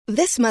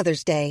This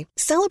Mother's Day,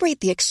 celebrate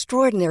the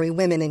extraordinary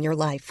women in your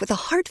life with a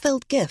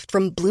heartfelt gift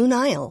from Blue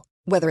Nile.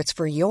 Whether it's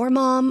for your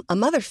mom, a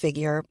mother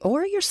figure,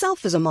 or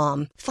yourself as a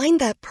mom, find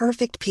that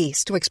perfect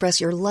piece to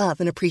express your love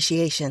and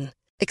appreciation.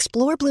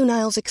 Explore Blue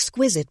Nile's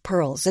exquisite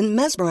pearls and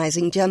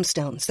mesmerizing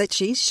gemstones that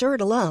she's sure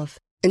to love.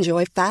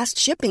 Enjoy fast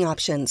shipping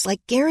options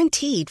like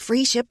guaranteed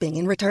free shipping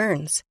and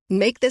returns.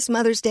 Make this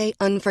Mother's Day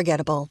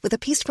unforgettable with a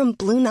piece from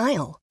Blue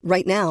Nile.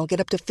 Right now, get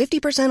up to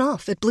 50%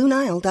 off at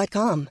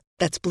BlueNile.com.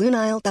 That's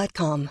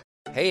BlueNile.com.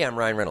 Hey, I'm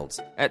Ryan Reynolds.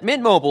 At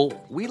Mint Mobile,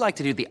 we like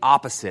to do the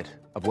opposite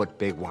of what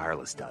Big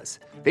Wireless does.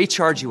 They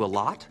charge you a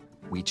lot,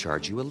 we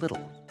charge you a little.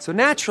 So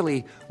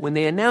naturally, when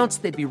they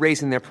announced they'd be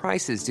raising their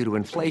prices due to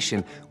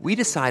inflation, we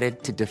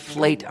decided to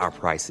deflate our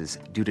prices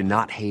due to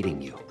not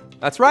hating you.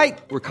 That's right.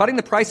 We're cutting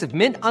the price of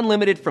Mint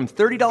Unlimited from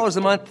 $30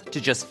 a month to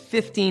just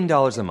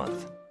 $15 a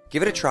month.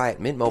 Give it a try at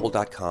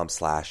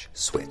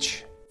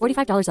mintmobile.com/switch.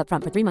 $45 up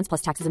front for 3 months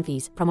plus taxes and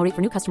fees. Promo rate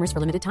for new customers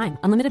for limited time.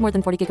 Unlimited more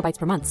than 40 gigabytes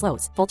per month.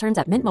 Slows full terms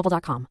at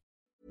mintmobile.com.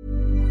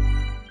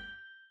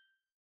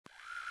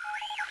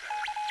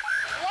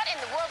 What in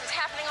the world is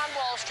happening on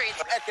Wall Street?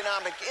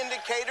 Economic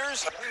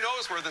indicators. Who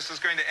knows where this is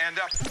going to end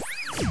up?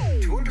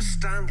 To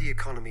understand the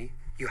economy,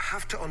 you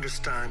have to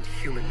understand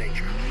human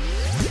nature.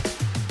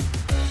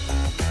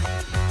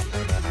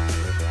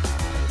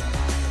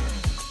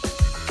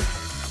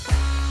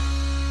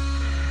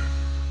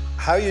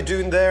 How you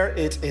doing there?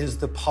 It is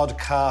the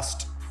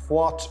podcast.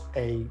 What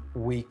a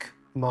week,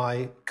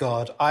 my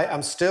God. I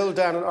am still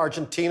down in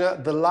Argentina.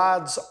 The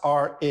lads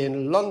are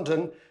in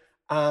London,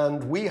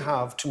 and we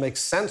have to make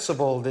sense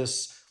of all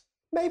this.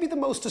 Maybe the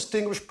most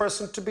distinguished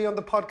person to be on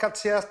the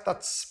podcast yet,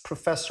 that's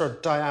Professor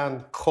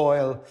Diane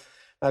Coyle.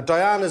 Now,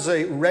 Diane is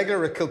a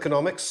regular at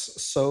Kilkenomics,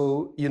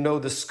 so you know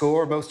the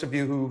score. Most of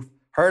you who've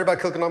heard about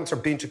Kilkenomics or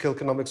been to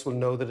Kilkenomics will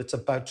know that it's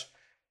about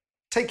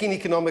taking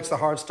economics, the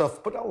hard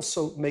stuff, but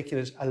also making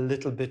it a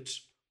little bit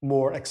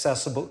more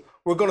accessible.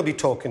 We're going to be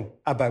talking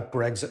about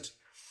Brexit.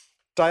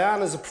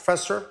 Diane is a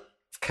professor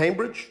of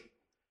Cambridge.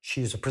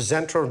 She's a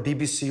presenter on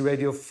BBC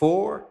Radio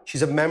 4.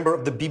 She's a member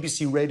of the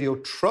BBC Radio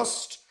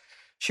Trust.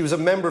 She was a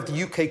member of the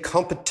UK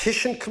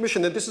Competition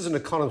Commission. And this is an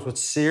economist with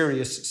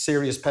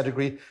serious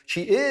pedigree.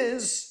 She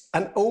is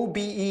an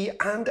OBE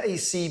and a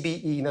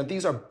CBE. Now,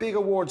 these are big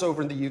awards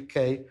over in the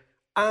UK.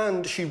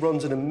 And she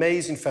runs an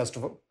amazing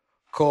festival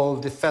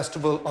called the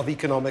Festival of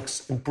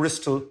Economics in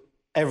Bristol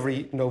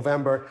every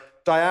November.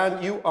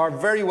 Diane, you are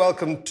very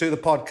welcome to the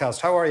podcast.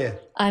 How are you?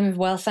 I'm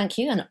well, thank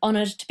you, and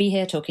honoured to be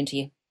here talking to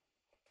you.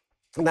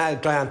 Now,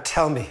 Diane,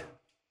 tell me,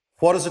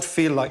 what does it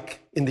feel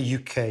like in the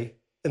UK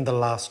in the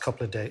last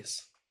couple of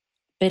days?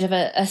 Bit of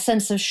a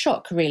sense of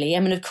shock, really. I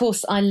mean, of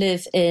course, I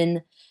live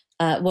in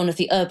one of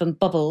the urban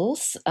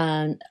bubbles.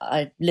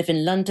 I live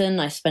in London.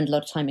 I spend a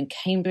lot of time in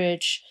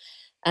Cambridge.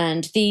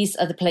 And these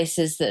are the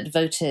places that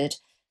voted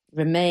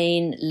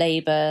Remain,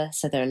 Labour,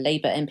 so there are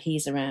Labour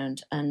MPs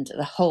around, and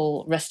the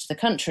whole rest of the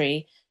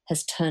country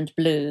has turned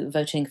blue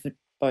voting for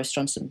Boris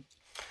Johnson.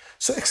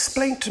 So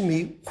explain to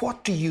me,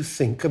 what do you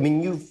think? I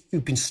mean,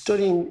 you've been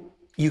studying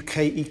UK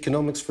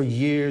economics for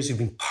years, you've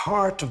been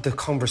part of the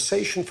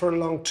conversation for a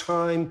long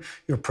time,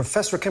 you're a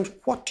professor at Cambridge.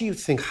 What do you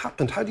think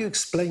happened? How do you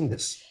explain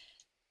this?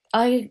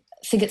 I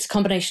think it's a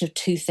combination of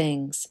two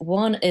things.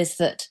 One is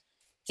that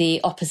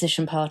the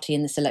opposition party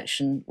in this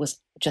election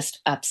was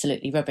just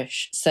absolutely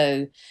rubbish.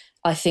 So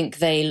I think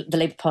the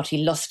Labour Party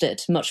lost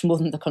it much more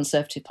than the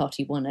Conservative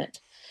Party won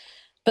it.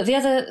 But the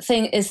other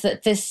thing is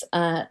that this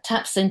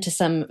taps into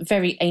some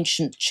very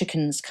ancient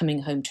chickens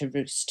coming home to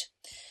roost.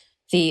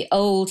 The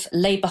old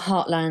Labour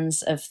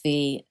heartlands of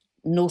the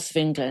north of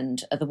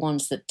England are the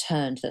ones that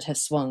have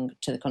swung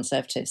to the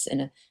Conservatives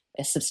in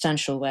a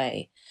substantial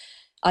way.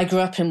 I grew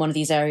up in one of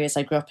these areas.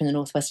 I grew up in the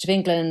northwest of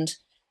England.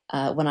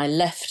 When I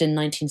left in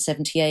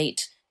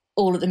 1978,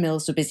 all of the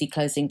mills were busy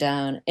closing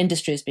down.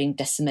 Industry was being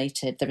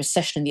decimated. The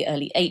recession in the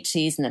early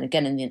 80s and then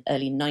again in the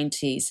early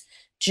 90s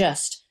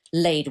just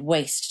laid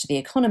waste to the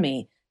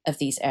economy of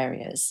these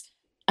areas.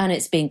 And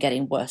it's been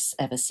getting worse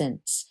ever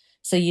since.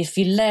 So if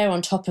you layer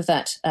on top of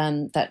that,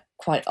 that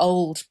quite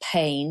old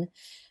pain,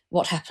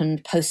 what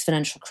happened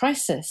post-financial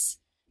crisis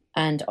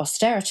and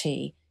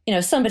austerity,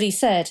 somebody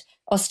said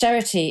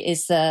austerity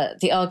is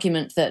the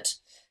argument that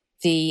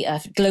the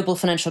global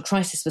financial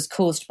crisis was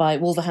caused by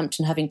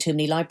Wolverhampton having too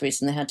many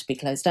libraries and they had to be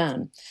closed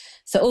down.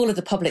 So all of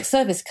the public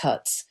service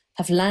cuts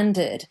have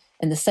landed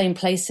in the same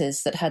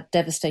places that had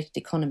devastated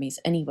economies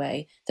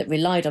anyway, that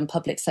relied on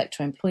public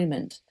sector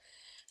employment.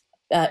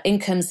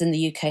 Incomes in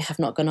the UK have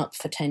not gone up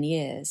for 10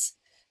 years.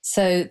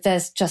 So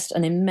there's just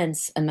an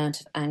immense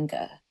amount of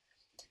anger.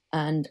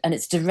 And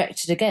it's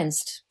directed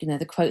against,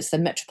 the quotes, the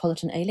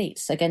metropolitan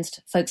elites,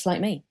 against folks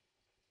like me.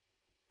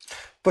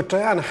 But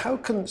Diane, how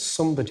can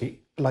somebody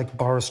like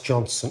Boris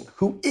Johnson,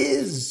 who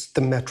is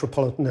the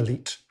metropolitan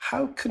elite,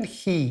 how can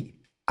he,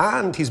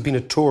 and he's been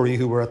a Tory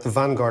who were at the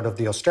vanguard of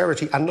the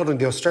austerity, and not only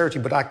the austerity,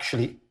 but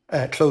actually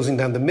closing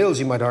down the mills,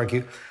 you might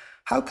argue,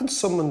 how can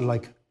someone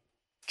like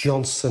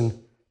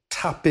Johnson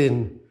tap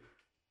in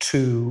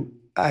to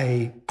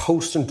a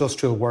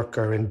post-industrial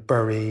worker in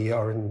Bury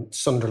or in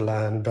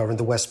Sunderland or in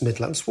the West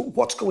Midlands?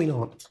 What's going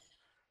on?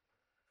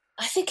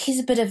 I think he's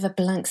a bit of a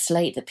blank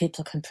slate that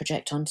people can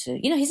project onto.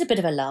 You know, he's a bit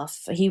of a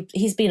laugh.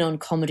 He's been on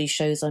comedy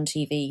shows on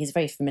TV. He's a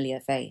very familiar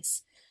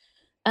face.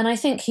 And I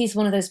think he's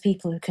one of those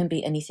people who can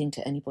be anything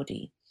to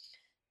anybody.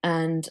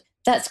 And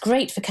that's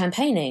great for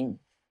campaigning.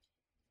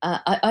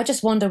 I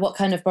just wonder what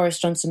kind of Boris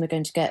Johnson we're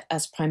going to get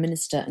as Prime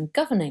Minister and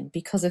governing,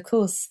 because, of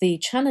course, the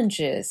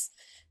challenges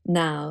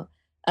now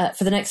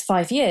for the next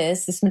 5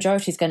 years, this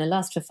majority is going to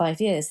last for 5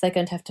 years. They're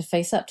going to have to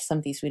face up to some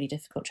of these really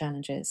difficult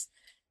challenges.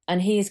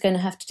 And he is going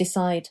to have to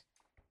decide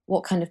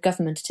what kind of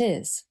government it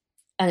is.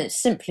 And it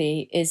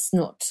simply is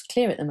not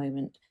clear at the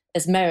moment.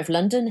 As Mayor of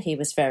London, he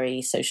was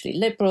very socially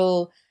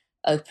liberal,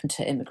 open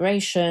to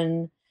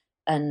immigration,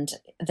 and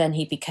then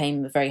he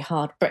became a very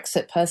hard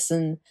Brexit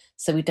person,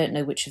 so we don't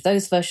know which of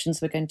those versions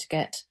we're going to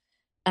get.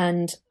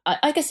 And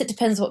I guess it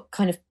depends what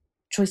kind of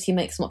choice he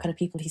makes and what kind of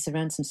people he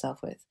surrounds himself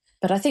with.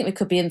 But I think we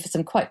could be in for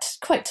some quite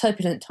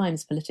turbulent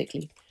times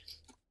politically.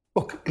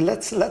 Look,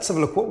 let's have a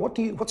look.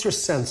 What's your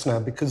sense now?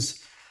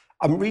 Because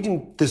I'm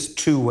reading this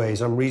two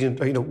ways. I'm reading,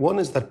 one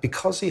is that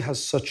because he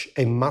has such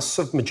a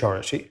massive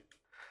majority,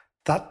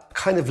 that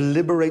kind of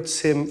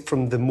liberates him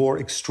from the more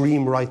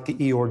extreme right, the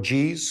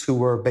ERGs, who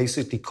were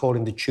basically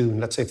calling the tune,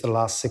 let's say, for the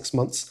last 6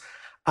 months.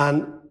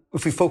 And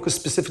if we focus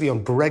specifically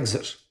on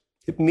Brexit,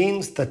 it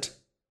means that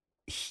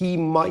he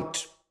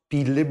might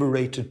be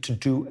liberated to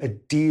do a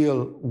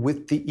deal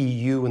with the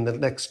EU in the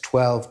next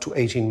 12 to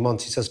 18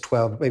 months. He says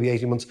 12, maybe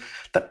 18 months.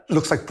 That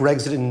looks like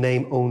Brexit in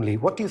name only.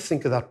 What do you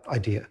think of that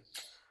idea?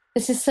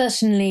 This is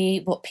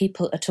certainly what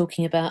people are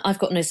talking about. I've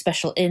got no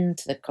special in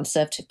to the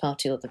Conservative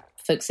Party or the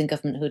folks in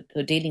government who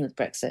are dealing with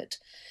Brexit.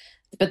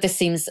 But this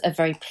seems a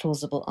very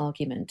plausible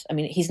argument. I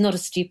mean, he's not a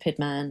stupid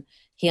man.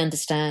 He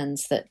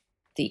understands that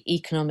the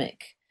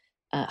economic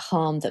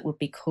harm that would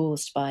be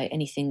caused by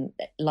anything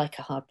like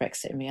a hard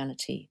Brexit in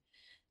reality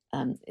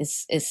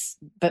is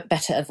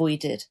better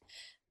avoided.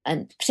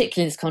 And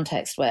particularly in this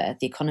context where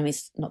the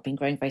economy's not been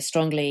growing very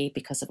strongly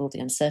because of all the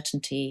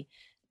uncertainty,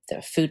 there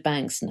are food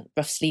banks and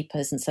rough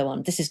sleepers and so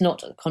on. This is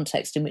not a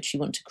context in which you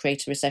want to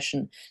create a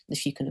recession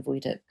if you can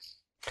avoid it.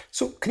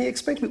 So can you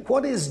explain to me,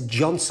 what is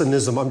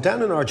Johnsonism? I'm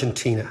down in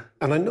Argentina,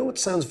 and I know it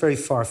sounds very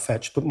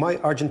far-fetched, but my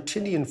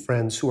Argentinian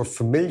friends who are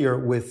familiar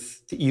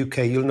with the UK,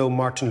 you'll know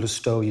Martin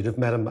Lustow, you'd have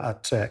met him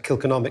at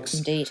Kilconomics.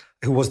 Indeed.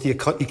 He was the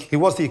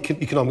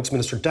economics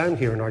minister down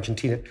here in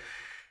Argentina.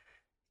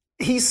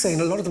 He's saying,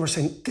 a lot of them are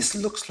saying, this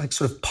looks like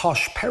sort of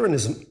posh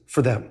Peronism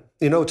for them.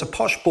 You know, it's a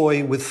posh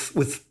boy with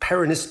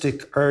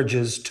Peronistic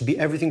urges to be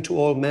everything to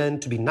all men,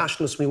 to be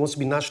nationalist when he wants to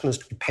be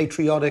nationalist, to be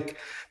patriotic.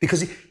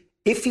 Because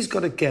if he's got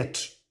to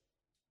get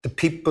the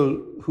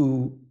people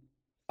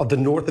of the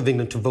north of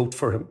England to vote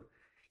for him,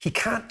 he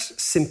can't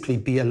simply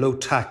be a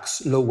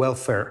low-tax,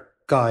 low-welfare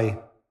guy,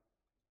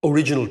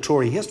 original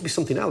Tory. He has to be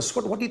something else.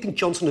 What do you think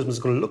Johnsonism is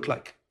going to look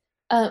like?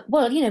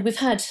 Well, we've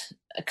had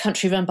a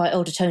country run by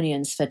old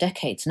Etonians for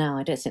decades now.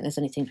 I don't think there's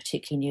anything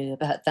particularly new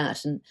about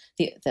that and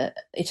the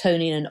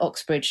Etonian and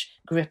Oxbridge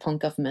grip on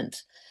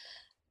government.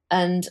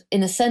 And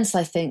in a sense,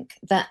 I think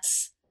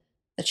that's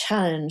a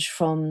challenge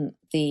from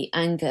the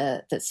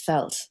anger that's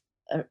felt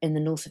in the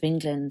north of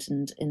England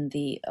and in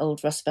the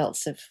old Rust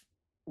Belts of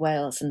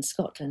Wales and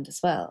Scotland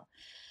as well.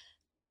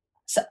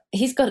 So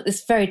he's got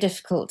this very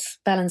difficult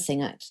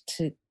balancing act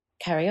to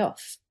carry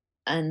off.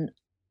 And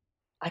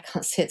I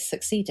can't see it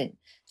succeeding,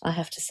 I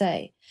have to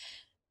say.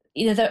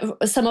 There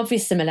are some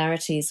obvious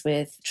similarities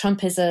with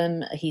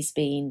Trumpism. He's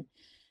been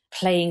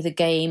playing the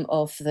game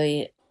of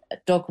the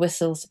dog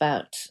whistles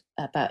about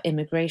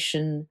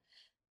immigration.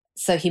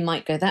 So he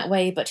might go that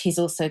way, but he's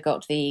also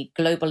got the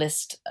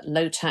globalist,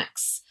 low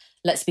tax,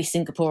 let's be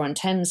Singapore on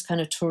Thames kind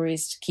of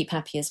Tories to keep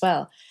happy as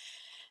well.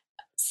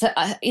 So,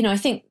 I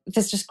think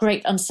there's just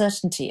great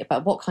uncertainty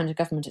about what kind of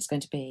government it's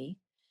going to be.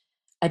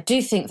 I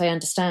do think they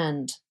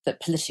understand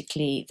that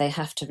politically they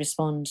have to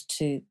respond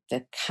to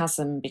the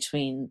chasm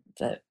between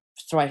the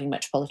thriving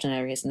metropolitan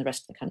areas and the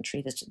rest of the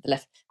country, the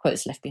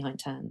left behind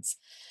towns.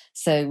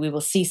 So we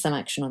will see some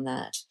action on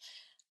that.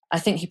 I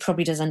think he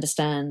probably does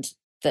understand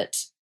that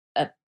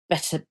a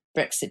better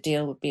Brexit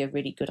deal would be a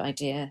really good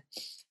idea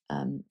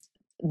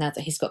now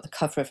that he's got the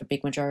cover of a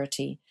big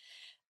majority.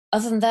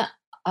 Other than that,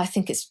 I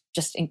think it's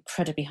just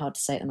incredibly hard to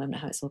say at the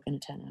moment how it's all going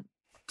to turn out.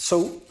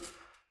 So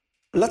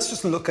let's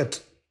just look at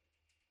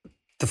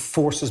the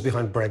forces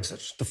behind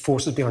Brexit, the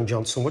forces behind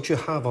Johnson. What you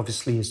have,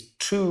 obviously, is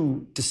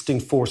two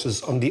distinct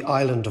forces on the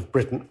island of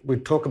Britain. We'll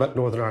talk about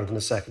Northern Ireland in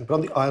a second. But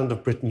on the island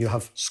of Britain, you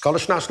have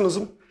Scottish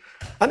nationalism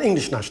and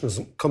English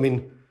nationalism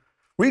coming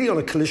really on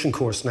a collision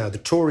course now. The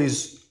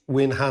Tories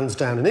win hands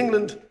down in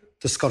England.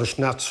 The Scottish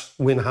Nats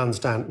win hands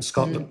down in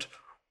Scotland.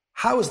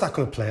 How is that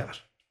going to play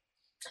out?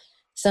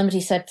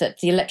 Somebody said that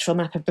the electoral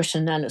map of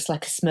Britain now looks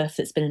like a Smurf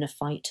that's been in a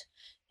fight.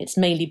 It's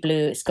mainly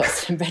blue, it's got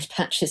some red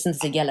patches and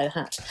there's a yellow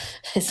hat.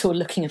 It's all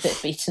looking a bit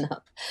beaten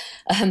up.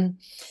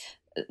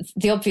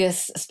 The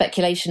obvious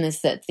speculation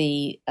is that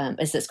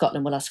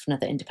Scotland will ask for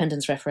another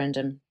independence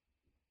referendum.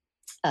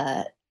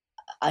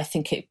 I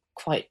think it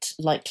quite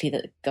likely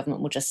that the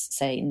government will just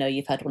say, no,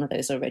 you've had one of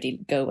those already,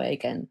 go away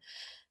again.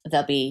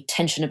 There'll be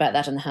tension about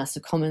that in the House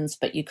of Commons,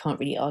 but you can't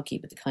really argue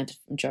with the kind of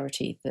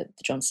majority that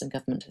the Johnson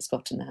government has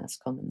got in the House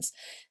of Commons.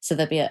 So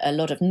there'll be a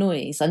lot of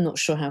noise. I'm not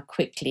sure how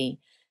quickly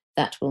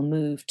that will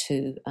move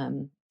to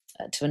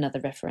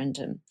another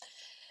referendum.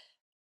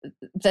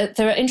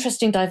 There are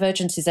interesting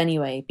divergences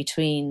anyway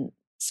between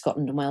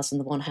Scotland and Wales on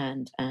the one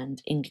hand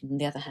and England on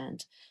the other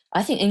hand.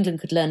 I think England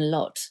could learn a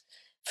lot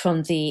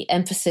from the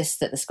emphasis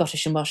that the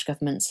Scottish and Welsh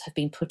governments have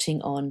been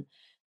putting on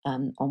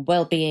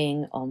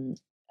well-being, on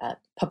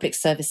public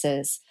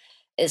services.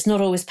 It's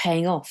not always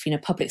paying off.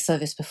 Public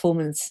service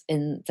performance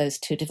in those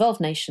two devolved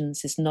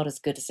nations is not as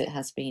good as it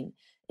has been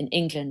in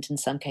England in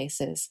some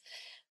cases.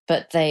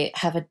 But they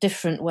have a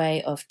different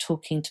way of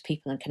talking to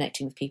people and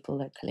connecting with people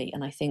locally.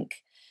 And I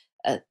think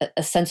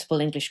a sensible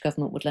English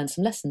government would learn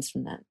some lessons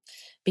from that,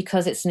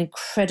 because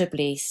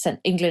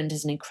England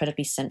is an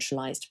incredibly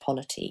centralised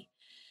polity.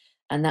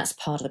 And that's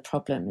part of the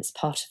problem. It's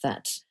part of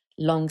that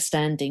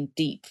long-standing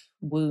deep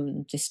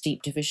wound, this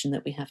deep division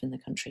that we have in the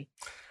country.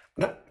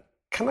 Now,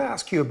 can I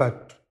ask you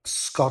about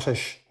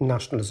Scottish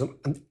nationalism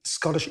and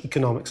Scottish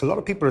economics? A lot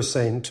of people are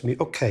saying to me,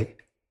 OK,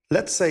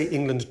 let's say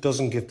England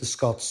doesn't give the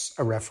Scots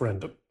a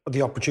referendum, or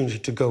the opportunity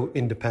to go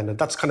independent.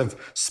 That's kind of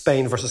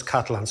Spain versus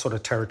Catalan sort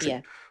of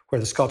territory, where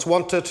the Scots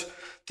want it.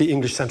 The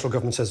English central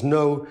government says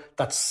no.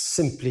 That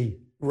simply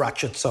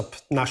ratchets up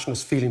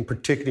nationalist feeling,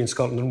 particularly in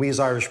Scotland. And we as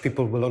Irish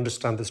people will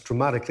understand this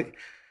dramatically.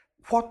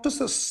 What does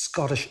the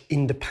Scottish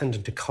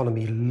independent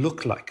economy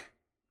look like?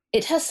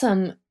 It has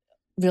some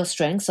real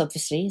strengths,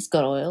 obviously. It's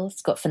got oil,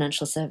 it's got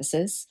financial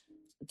services.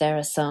 There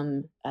are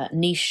some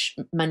niche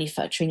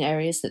manufacturing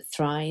areas that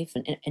thrive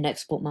in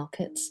export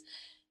markets.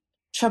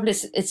 Trouble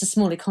is, it's a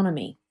small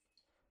economy.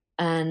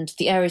 And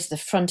the areas of the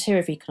frontier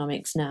of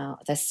economics now,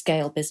 they're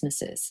scale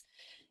businesses.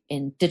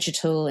 In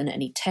digital, in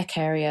any tech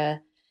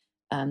area,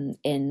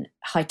 in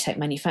high-tech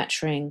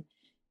manufacturing,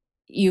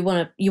 you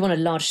want a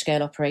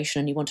large-scale operation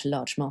and you want a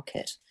large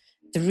market.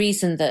 The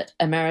reason that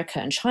America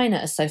and China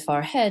are so far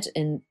ahead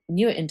in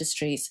newer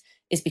industries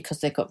is because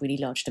they've got really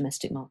large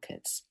domestic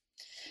markets.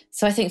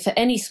 So I think for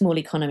any small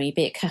economy,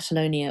 be it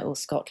Catalonia or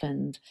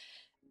Scotland,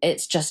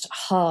 it's just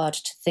hard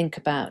to think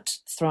about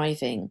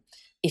thriving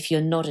if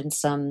you're not in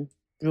some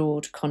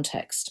broad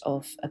context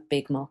of a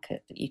big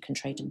market that you can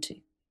trade into.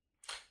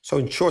 So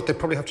in short, they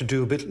probably have to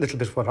do a little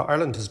bit what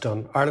Ireland has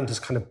done. Ireland has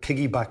kind of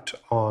piggybacked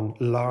on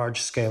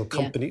large-scale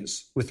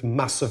companies with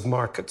massive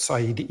markets,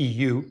 i.e. the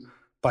EU,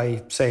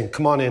 by saying,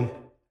 come on in,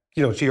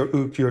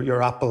 to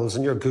your Apples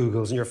and your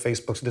Googles and your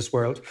Facebooks of this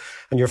world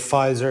and your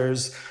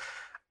Pfizers,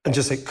 and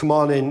just say, come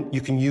on in,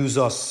 you can use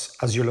us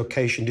as your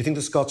location. Do you think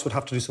the Scots would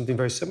have to do something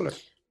very similar?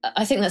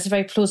 I think that's a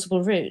very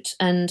plausible route.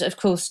 And of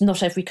course,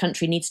 not every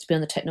country needs to be on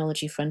the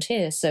technology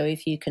frontier. So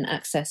if you can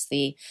access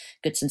the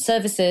goods and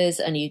services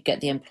and you get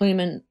the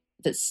employment,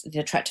 that's the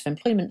attractive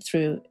employment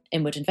through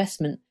inward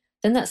investment,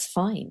 then that's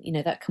fine.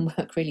 That can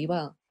work really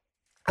well.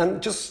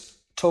 And just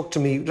talk to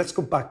me, let's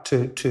go back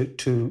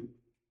to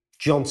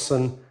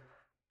Johnson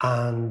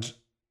and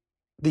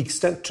the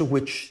extent to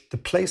which the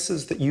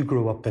places that you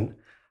grew up in,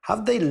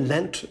 have they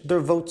lent their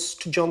votes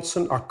to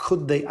Johnson, or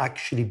could they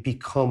actually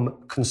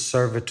become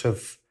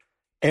conservative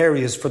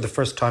areas for the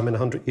first time in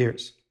 100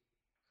 years?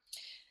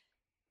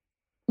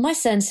 My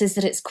sense is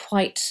that it's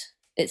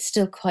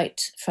still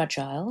quite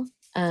fragile.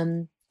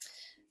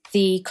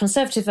 The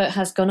Conservative vote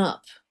has gone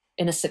up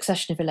in a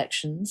succession of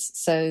elections,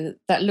 so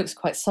that looks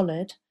quite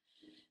solid.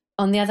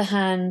 On the other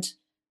hand,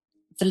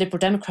 the Liberal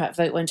Democrat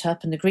vote went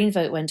up and the Green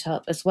vote went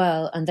up as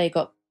well, and they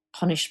got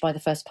punished by the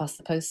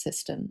first-past-the-post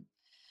system.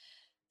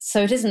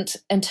 So it isn't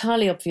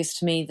entirely obvious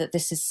to me that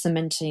this is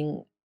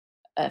cementing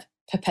a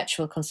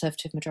perpetual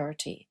Conservative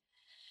majority.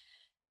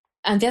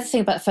 And the other thing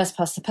about first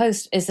past the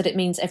post is that it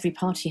means every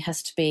party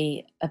has to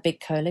be a big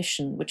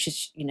coalition, which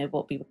is,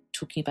 what we were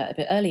talking about a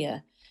bit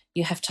earlier.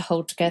 You have to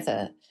hold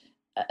together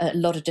a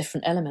lot of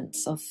different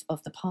elements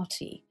of the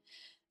party.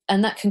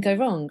 And that can go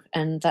wrong.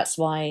 And that's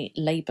why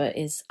Labour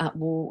is at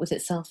war with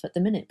itself at the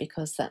minute,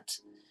 because that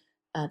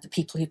the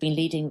people who've been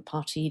leading the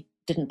party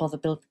didn't bother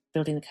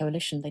building the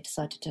coalition. They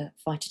decided to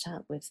fight it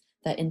out with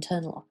their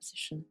internal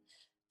opposition.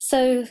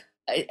 So,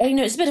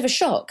 it's a bit of a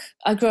shock.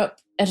 I grew up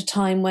at a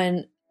time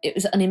when it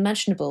was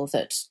unimaginable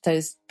that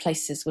those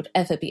places would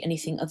ever be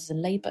anything other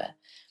than Labour.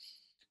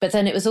 But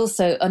then it was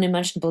also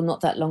unimaginable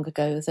not that long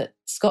ago that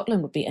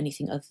Scotland would be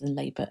anything other than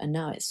Labour, and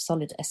now it's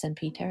solid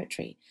SNP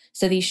territory.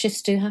 So these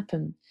shifts do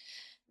happen.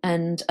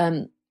 And,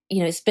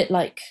 it's a bit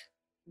like,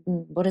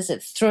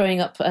 throwing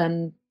up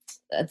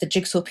the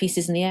jigsaw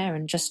pieces in the air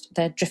and just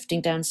they're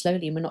drifting down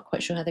slowly and we're not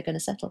quite sure how they're going to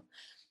settle.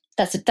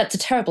 That's a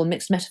terrible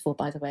mixed metaphor,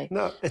 by the way.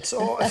 No, it's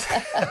all...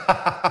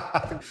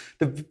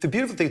 the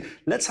beautiful thing,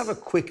 let's have a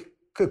quick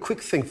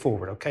think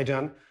forward, okay,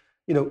 Jan?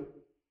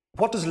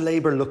 What does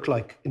Labour look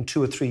like in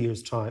 2 or 3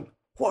 years' time?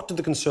 What do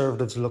the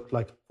Conservatives look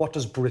like? What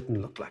does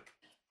Britain look like?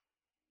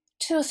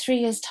 2 or 3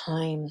 years'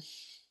 time.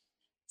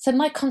 So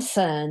my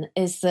concern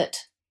is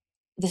that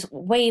this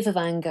wave of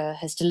anger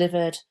has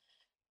delivered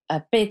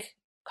a big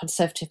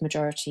Conservative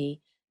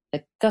majority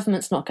The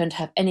government's not going to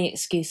have any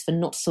excuse for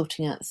not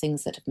sorting out the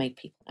things that have made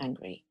people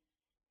angry.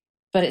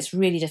 But it's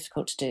really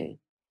difficult to do.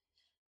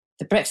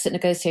 The Brexit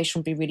negotiation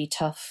will be really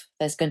tough.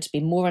 There's going to be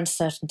more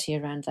uncertainty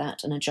around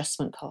that and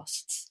adjustment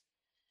costs.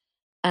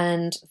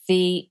 And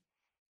the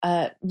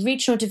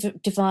regional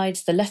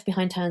divides, the left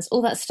behind hands,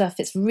 all that stuff,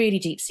 it's really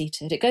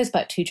deep-seated. It goes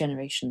back 2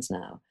 generations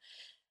now.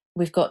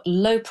 We've got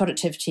low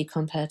productivity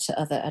compared to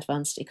other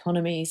advanced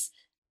economies,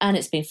 and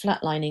it's been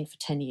flatlining for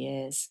 10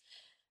 years.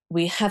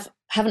 We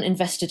haven't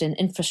invested in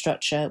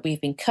infrastructure.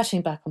 We've been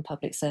cutting back on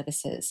public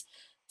services.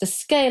 The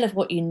scale of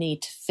what you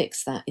need to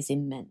fix that is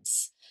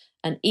immense.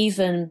 And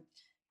even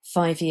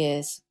 5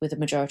 years with a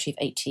majority of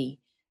 80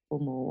 or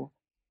more,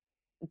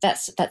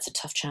 that's a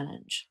tough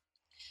challenge.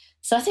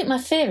 So I think my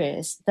fear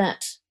is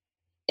that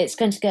it's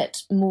going to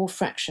get more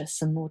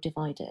fractious and more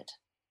divided.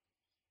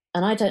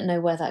 And I don't know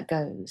where that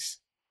goes.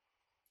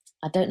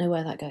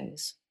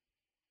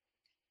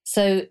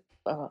 So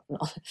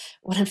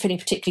what I'm feeling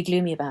particularly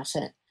gloomy about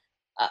it,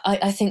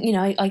 I think,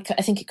 I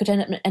think it could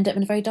end up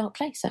in a very dark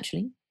place,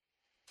 actually.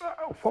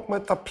 What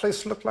might that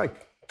place look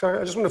like?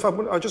 I just want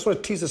to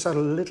tease this out a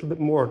little bit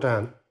more,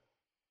 Dan.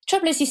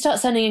 Trouble is, you start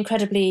sounding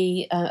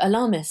incredibly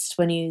alarmist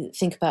when you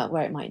think about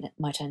where it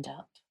might end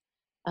up.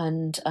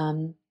 And,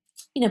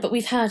 but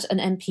we've had an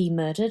MP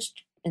murdered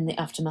in the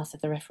aftermath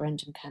of the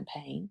referendum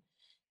campaign.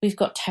 We've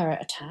got terror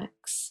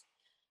attacks.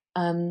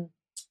 There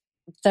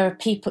are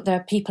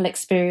people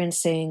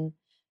experiencing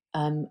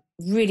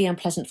really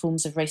unpleasant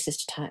forms of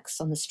racist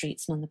attacks on the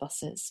streets and on the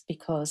buses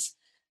because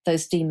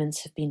those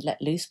demons have been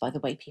let loose by the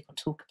way people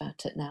talk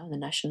about it now, and the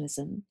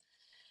nationalism.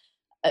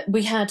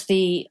 We had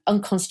the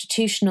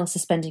unconstitutional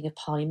suspending of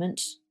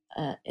Parliament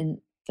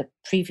in the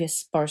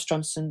previous Boris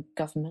Johnson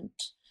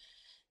government.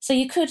 So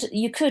you could,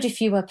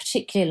 if you were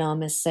particularly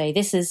alarmist, say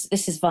this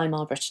is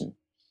Weimar Britain.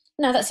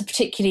 Now that's a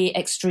particularly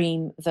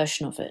extreme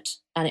version of it,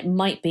 and it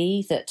might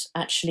be that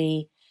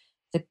actually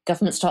the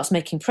government starts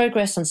making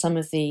progress on some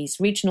of these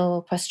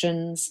regional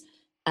questions,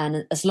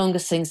 and as long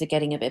as things are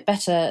getting a bit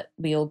better,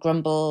 we all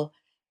grumble,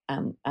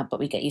 but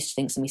we get used to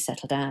things and we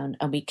settle down,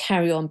 and we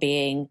carry on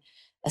being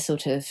a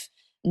sort of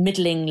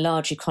middling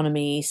large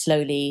economy,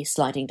 slowly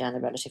sliding down the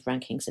relative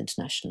rankings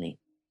internationally.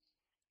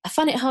 I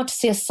find it hard to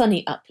see a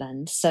sunny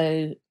upland,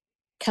 so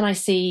can I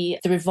see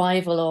the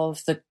revival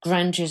of the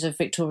grandeurs of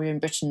Victorian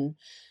Britain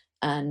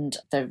and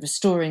the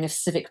restoring of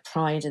civic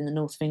pride in the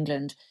north of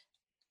England?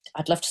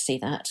 I'd love to see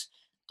that.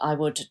 I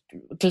would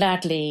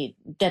gladly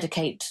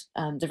dedicate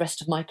the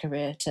rest of my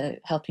career to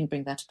helping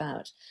bring that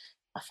about.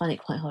 I find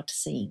it quite hard to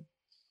see.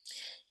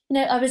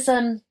 I was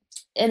in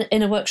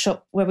a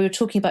workshop where we were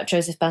talking about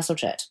Joseph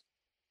Bazalgette,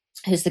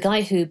 who's the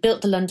guy who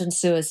built the London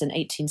sewers in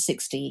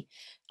 1860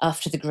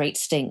 after the Great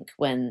Stink,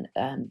 when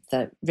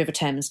the River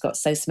Thames got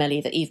so smelly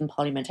that even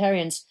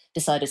parliamentarians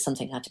decided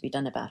something had to be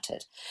done about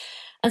it.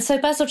 And so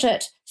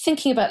Bazalgette,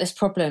 thinking about this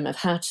problem of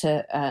how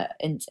to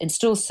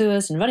install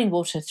sewers and running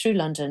water through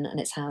London and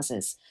its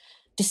houses,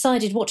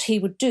 decided what he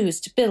would do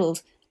is to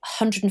build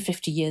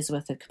 150 years'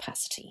 worth of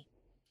capacity.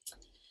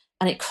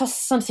 And it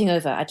costs something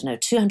over,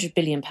 £200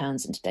 billion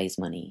in today's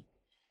money.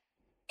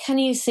 Can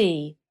you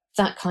see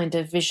that kind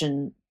of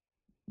vision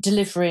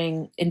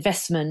delivering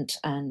investment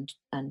and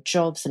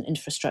jobs and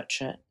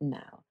infrastructure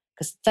now?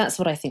 Because that's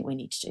what I think we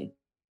need to do.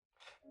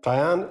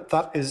 Diane,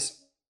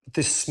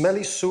 the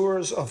smelly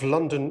sewers of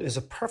London is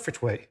a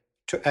perfect way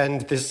to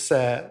end this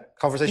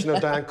conversation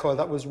of Diane Coyle.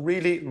 That was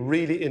really,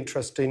 really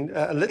interesting.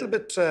 A little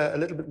bit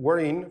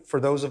worrying for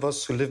those of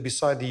us who live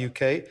beside the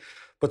UK,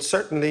 but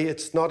certainly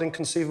it's not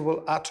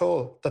inconceivable at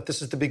all that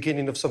this is the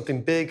beginning of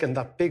something big, and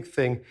that big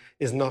thing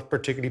is not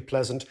particularly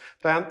pleasant.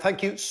 Diane,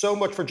 thank you so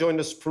much for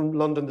joining us from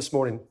London this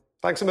morning.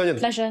 Thanks a million.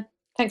 Pleasure.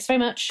 Thanks very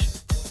much.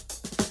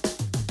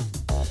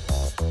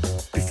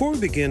 Before we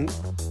begin,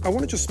 I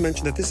want to just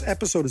mention that this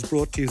episode is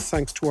brought to you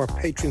thanks to our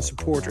Patreon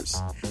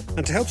supporters.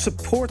 And to help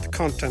support the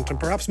content, and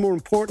perhaps more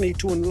importantly,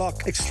 to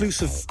unlock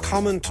exclusive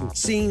comment and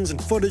scenes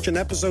and footage and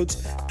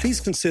episodes, please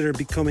consider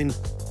becoming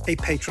a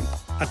patron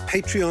at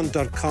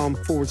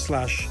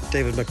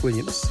patreon.com/David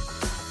McWilliams.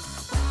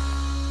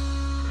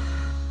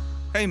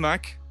 Hey,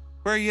 Mac.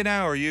 Where are you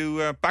now? Are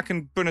you back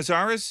in Buenos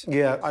Aires?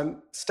 Yeah,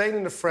 I'm staying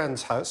in a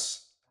friend's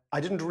house. I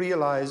didn't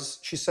realise,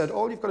 she said,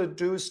 all you've got to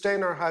do is stay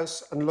in our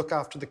house and look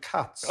after the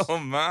cats. Oh,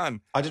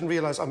 man. I didn't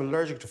realise I'm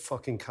allergic to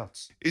fucking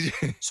cats.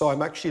 So I'm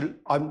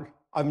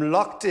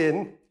locked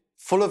in,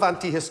 full of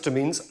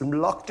antihistamines. I'm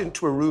locked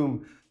into a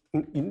room.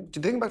 The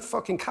thing about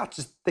fucking cats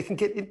is they can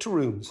get into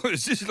rooms.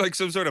 Is this like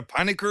some sort of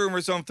panic room or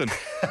something?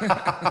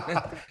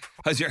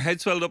 Has your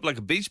head swelled up like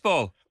a beach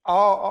ball?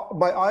 Oh,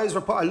 my eyes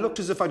were... I looked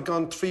as if I'd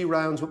gone 3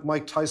 rounds with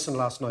Mike Tyson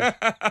last night.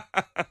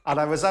 And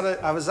I was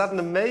at an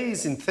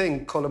amazing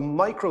thing called a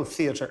micro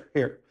theatre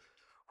here,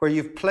 where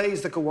you've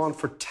plays that go on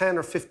for 10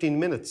 or 15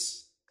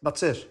 minutes.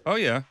 That's it. Oh,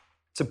 yeah.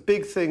 It's a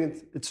big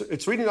thing.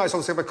 It's really nice.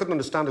 Obviously, I couldn't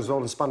understand it was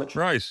all in Spanish.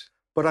 Right.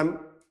 But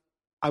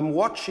I'm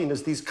watching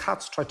as these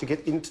cats try to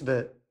get into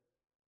the...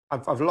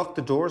 I've locked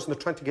the doors and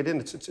they're trying to get in.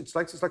 It's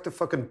like the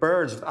fucking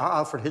birds of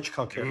Alfred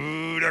Hitchcock here.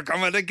 Ooh, they're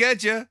coming to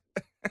get you.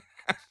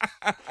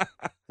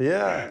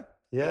 Yeah.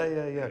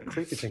 Yeah.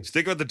 Creepy things.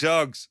 Stick with the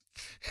dogs.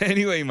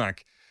 Anyway,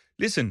 Mac,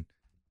 listen,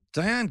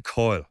 Diane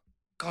Coyle,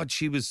 God,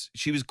 she was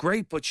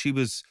great, but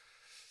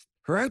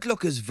her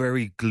outlook is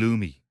very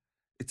gloomy.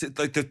 It's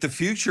like the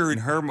future in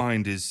her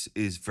mind is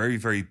very,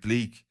 very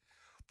bleak.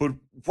 But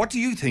what do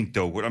you think,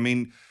 though? I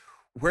mean,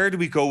 where do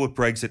we go with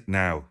Brexit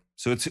now?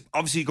 So it's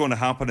obviously going to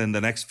happen in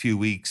the next few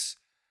weeks.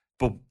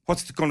 But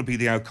what's going to be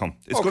the outcome?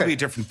 It's going to be a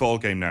different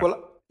ballgame now.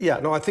 Well, yeah,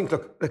 no, I think,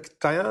 look,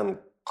 Diane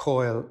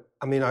Coyle,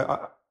 I mean,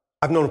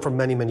 I've known her for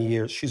many, many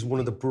years. She's one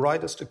of the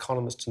brightest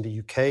economists in the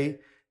UK.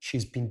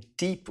 She's been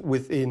deep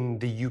within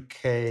the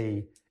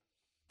UK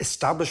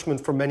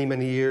establishment for many,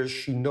 many years.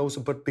 She knows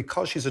it, but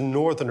because she's a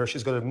northerner,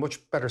 she's got a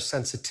much better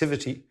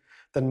sensitivity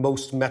than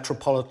most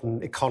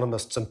metropolitan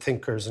economists and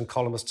thinkers and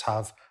columnists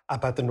have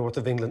about the north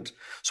of England.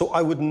 So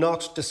I would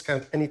not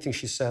discount anything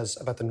she says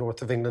about the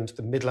north of England,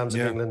 the Midlands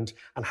of England,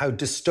 and how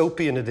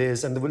dystopian it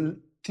is. And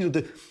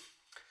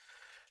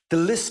the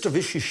list of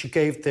issues she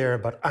gave there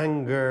about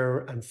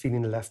anger and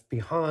feeling left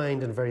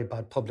behind and very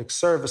bad public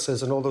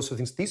services and all those sort of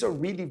things, these are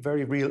really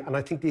very real. And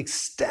I think the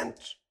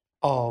extent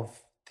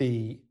of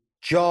the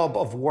job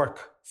of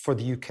work for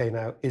the UK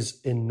now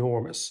is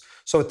enormous.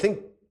 So I think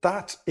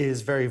that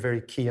is very,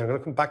 very key. I'm going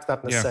to come back to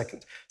that in a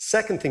second.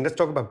 Second thing, let's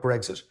talk about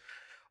Brexit.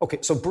 Okay,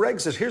 so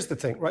Brexit, here's the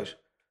thing, right?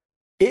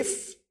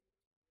 If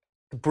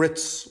the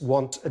Brits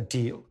want a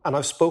deal, and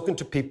I've spoken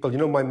to people,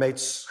 my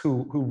mates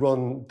who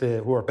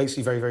are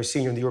basically very, very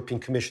senior in the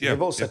European Commission,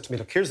 they've all said to me,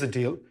 look, here's the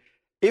deal.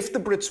 If the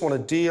Brits want a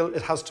deal,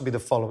 it has to be the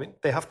following.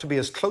 They have to be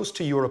as close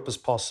to Europe as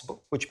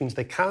possible, which means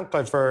they can't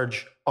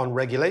diverge on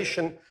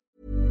regulation.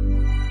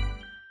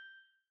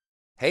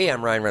 Hey,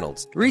 I'm Ryan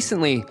Reynolds.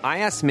 Recently, I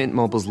asked Mint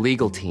Mobile's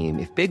legal team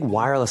if big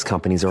wireless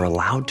companies are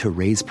allowed to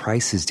raise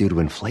prices due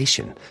to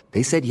inflation.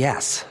 They said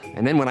yes.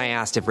 And then when I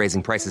asked if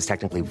raising prices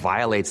technically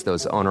violates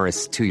those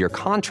onerous 2-year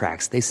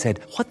contracts, they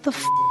said, what the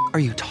f*** are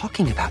you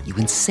talking about, you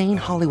insane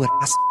Hollywood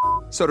ass f-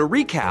 So to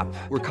recap,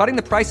 we're cutting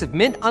the price of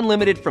Mint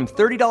Unlimited from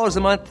 $30 a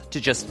month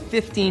to just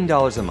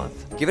 $15 a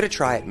month. Give it a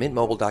try at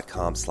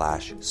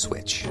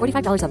mintmobile.com/switch.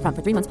 $45 up front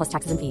for 3 months plus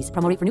taxes and fees.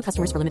 Promo rate for new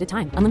customers for limited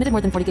time. Unlimited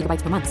more than 40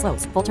 gigabytes per month.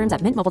 Slows full terms at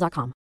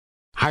mintmobile.com.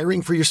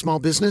 Hiring for your small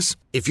business?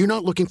 If you're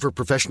not looking for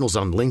professionals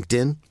on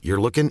LinkedIn,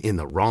 you're looking in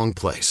the wrong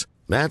place.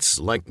 That's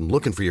like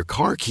looking for your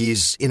car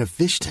keys in a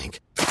fish tank.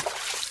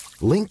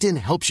 LinkedIn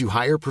helps you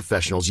hire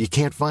professionals you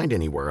can't find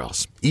anywhere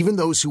else, even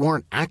those who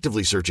aren't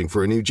actively searching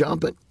for a new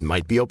job but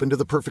might be open to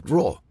the perfect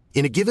role.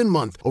 In a given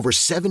month, over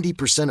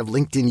 70% of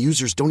LinkedIn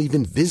users don't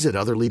even visit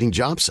other leading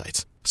job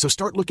sites. So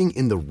start looking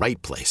in the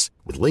right place.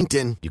 With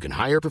LinkedIn, you can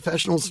hire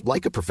professionals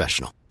like a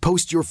professional.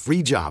 Post your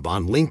free job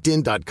on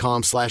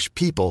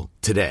linkedin.com/people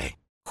today.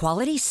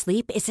 Quality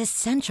sleep is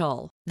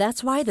essential.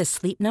 That's why the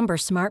Sleep Number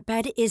Smart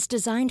Bed is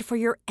designed for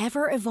your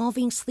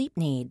ever-evolving sleep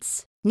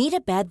needs. Need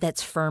a bed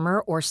that's firmer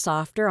or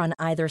softer on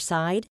either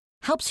side?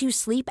 Helps you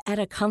sleep at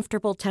a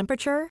comfortable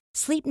temperature?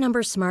 Sleep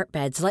Number Smart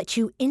Beds let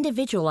you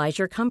individualize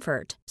your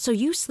comfort, so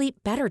you sleep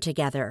better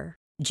together.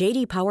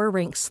 J.D. Power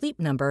ranks Sleep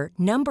Number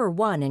number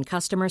 1 in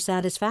customer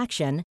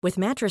satisfaction with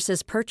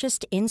mattresses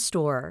purchased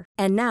in-store.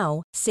 And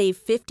now, save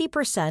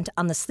 50%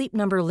 on the Sleep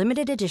Number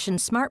Limited Edition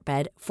Smart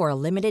Bed for a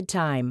limited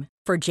time.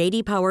 For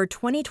J.D. Power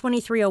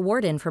 2023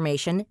 award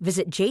information,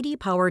 visit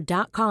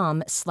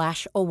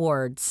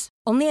jdpower.com/awards.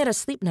 Only at a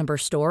Sleep Number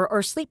store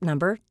or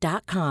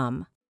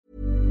sleepnumber.com.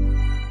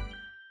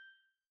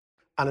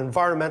 And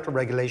environmental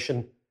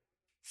regulation,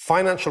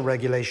 financial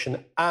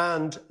regulation,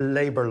 and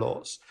labour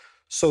laws.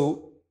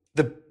 So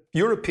the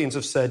Europeans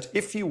have said,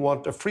 if you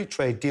want a free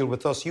trade deal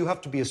with us, you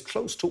have to be as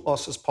close to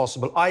us as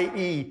possible,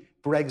 i.e.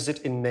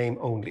 Brexit in name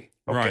only.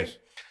 Okay? Right.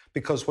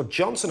 Because what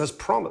Johnson has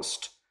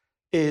promised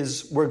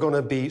is we're going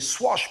to be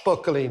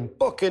swashbuckling,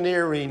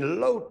 buccaneering,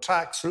 low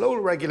tax, low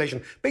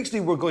regulation. Basically,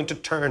 we're going to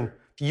turn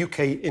the UK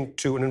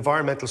into an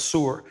environmental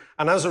sewer.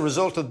 And as a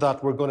result of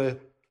that, we're going to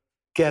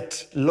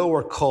get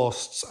lower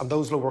costs, and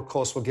those lower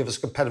costs will give us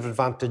a competitive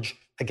advantage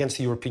against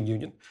the European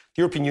Union.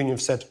 The European Union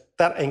have said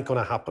that ain't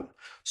going to happen.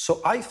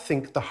 So I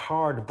think the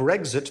hard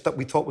Brexit that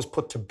we thought was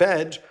put to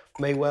bed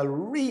may well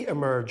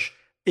re-emerge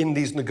in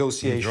these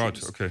negotiations.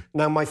 Right, okay.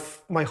 Now,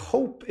 my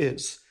hope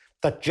is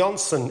that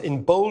Johnson,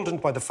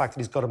 emboldened by the fact that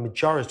he's got a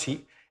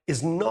majority,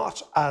 is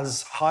not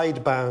as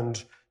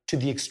hidebound to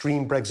the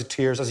extreme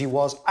Brexiteers as he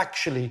was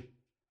actually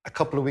a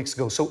couple of weeks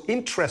ago. So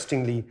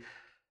interestingly,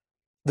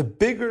 the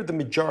bigger the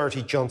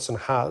majority Johnson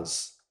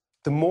has,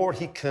 the more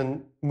he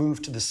can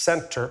move to the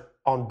centre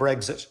on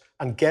Brexit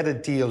and get a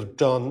deal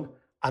done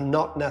and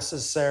not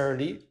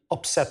necessarily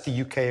upset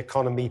the UK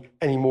economy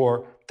any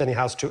more than he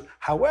has to.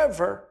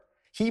 However,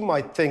 he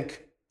might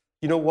think,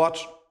 you know what,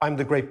 I'm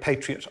the great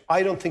patriot.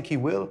 I don't think he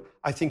will.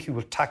 I think he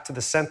will tack to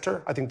the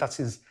centre. I think that's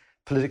his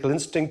political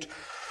instinct.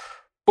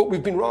 But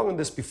we've been wrong on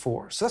this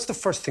before. So that's the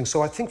first thing.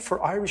 So I think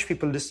for Irish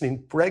people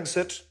listening,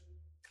 Brexit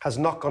has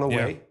not gone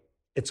away. Yeah.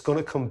 It's going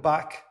to come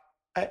back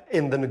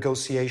in the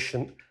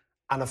negotiation.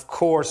 And of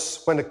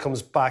course, when it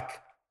comes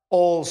back,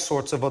 all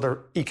sorts of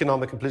other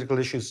economic and political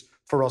issues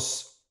for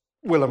us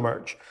will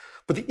emerge.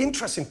 But the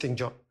interesting thing,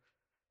 John,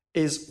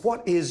 is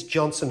what is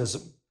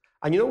Johnsonism?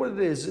 And you know what it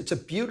is? It's a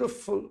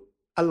beautiful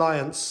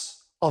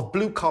alliance of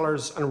blue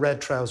collars and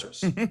red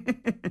trousers.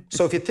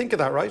 So if you think of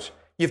that, right?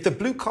 You have the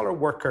blue-collar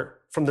worker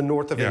from the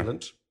north of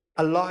England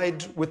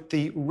allied with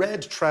the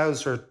red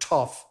trouser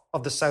toff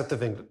of the south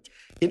of England.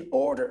 In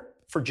order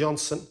for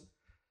Johnson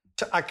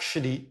to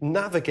actually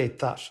navigate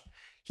that,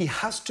 he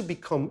has to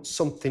become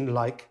something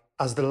like,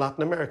 as the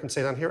Latin Americans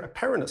say down here, a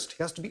Peronist.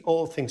 He has to be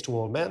all things to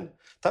all men.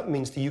 That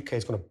means the UK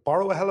is going to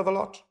borrow a hell of a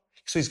lot.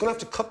 So he's going to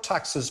have to cut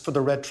taxes for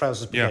the red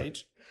trousers brigade,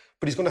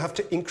 but he's going to have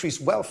to increase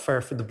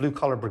welfare for the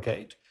blue-collar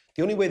brigade.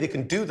 The only way they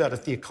can do that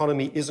if the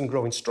economy isn't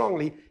growing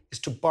strongly is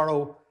to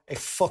borrow a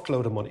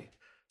fuckload of money.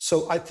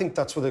 So I think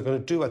that's what they're going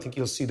to do. I think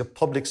you'll see the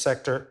public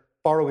sector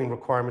borrowing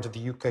requirement of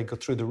the UK go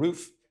through the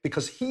roof,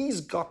 because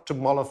he's got to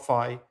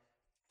mollify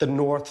the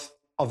north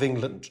of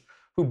England,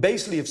 who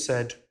basically have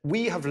said,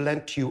 we have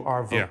lent you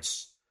our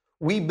votes.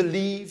 We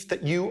believe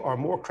that you are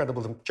more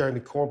credible than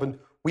Jeremy Corbyn.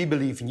 We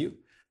believe in you.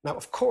 Now,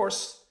 of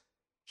course,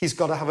 he's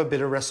got to have a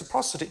bit of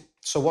reciprocity.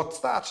 So what's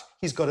that?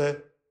 He's got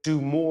to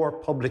do more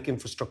public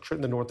infrastructure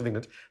in the north of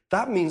England.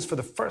 That means for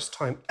the first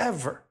time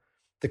ever,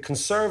 the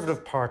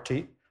Conservative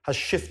Party has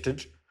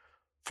shifted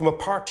from a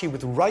party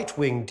with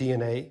right-wing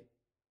DNA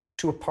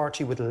to a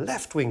party with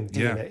left-wing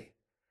DNA.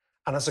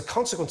 And as a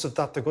consequence of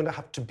that, they're going to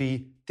have to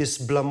be this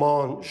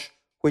blancmange,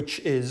 which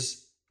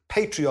is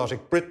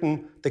patriotic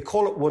Britain. They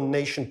call it one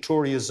nation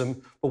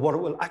Toryism, but what it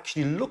will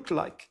actually look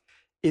like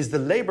is the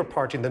Labour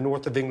Party in the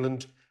north of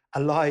England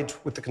allied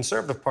with the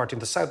Conservative Party in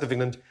the south of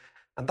England.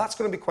 And that's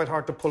going to be quite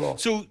hard to pull off.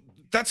 So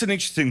that's an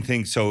interesting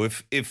thing. So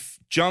if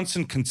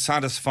Johnson can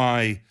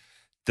satisfy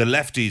the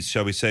lefties,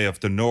 shall we say, of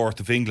the north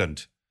of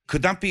England,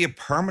 could that be a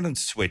permanent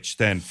switch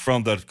then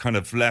from the kind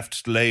of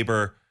left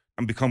Labour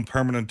and become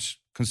permanent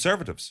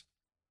Conservatives?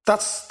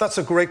 That's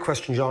a great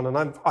question, John.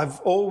 And I've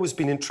always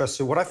been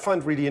interested. What I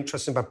find really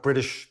interesting about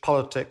British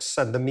politics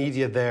and the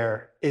media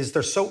there is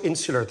they're so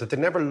insular that they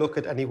never look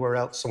at anywhere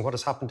else and what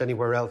has happened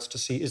anywhere else to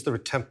see, is there a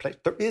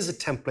template? There is a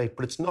template,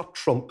 but it's not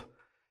Trump.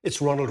 It's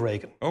Ronald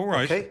Reagan. Oh,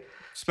 right. Okay?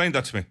 Explain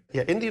that to me.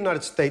 Yeah, in the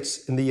United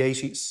States in the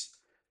 80s,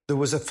 there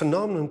was a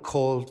phenomenon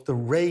called the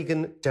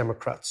Reagan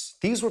Democrats.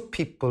 These were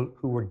people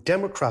who were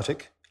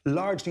democratic,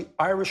 largely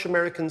Irish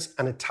Americans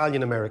and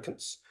Italian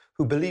Americans,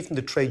 who believed in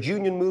the trade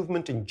union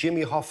movement, in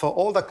Jimmy Hoffa,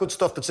 all that good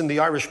stuff that's in The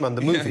Irishman,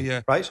 the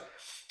movie, right?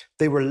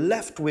 They were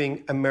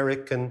left-wing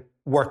American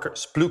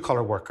workers,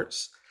 blue-collar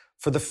workers.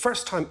 For the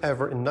first time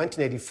ever in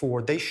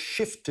 1984, they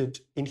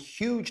shifted in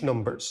huge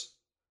numbers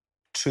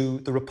to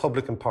the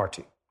Republican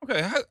Party.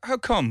 Okay, how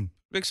come?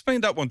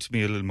 Explain that one to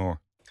me a little more.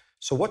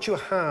 So what you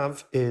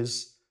have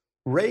is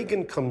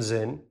Reagan comes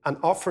in and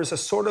offers a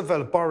sort of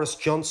a Boris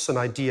Johnson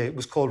idea. It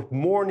was called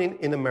Morning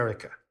in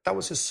America. That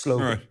was his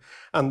slogan. Right.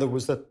 And there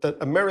was that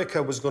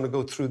America was going to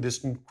go through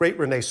this great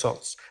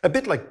renaissance. A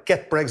bit like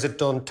get Brexit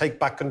done, take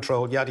back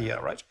control, yada,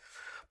 yada, right?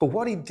 But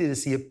what he did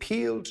is he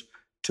appealed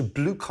to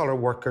blue-collar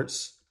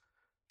workers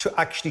to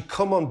actually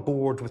come on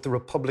board with the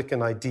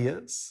Republican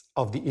ideas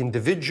of the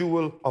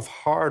individual, of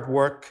hard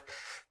work,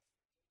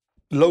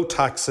 low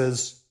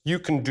taxes, you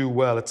can do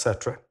well,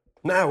 etc.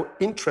 Now,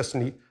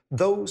 interestingly,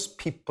 those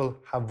people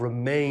have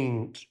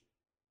remained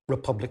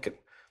Republican.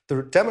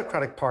 The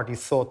Democratic Party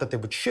thought that they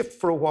would shift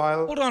for a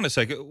while. Hold on a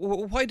second.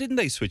 Why didn't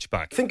they switch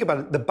back? Think about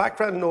it. The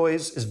background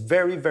noise is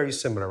very, very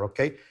similar,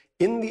 okay?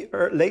 In the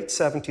late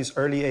 70s,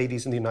 early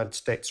 80s in the United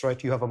States,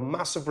 right, you have a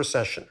massive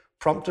recession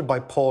prompted by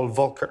Paul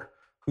Volcker,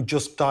 who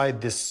just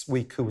died this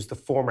week, who was the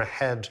former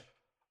head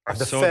of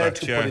the Fed,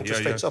 who put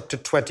interest rates up to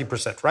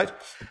 20%, right?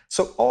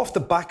 So off the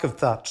back of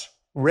that,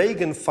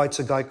 Reagan fights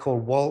a guy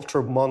called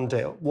Walter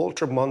Mondale.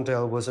 Walter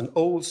Mondale was an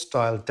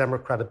old-style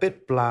Democrat, a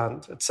bit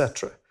bland,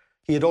 etc.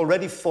 He had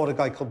already fought a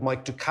guy called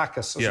Mike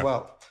Dukakis as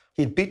well.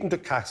 He had beaten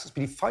Dukakis,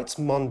 but he fights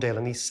Mondale,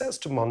 and he says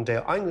to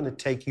Mondale, I'm going to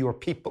take your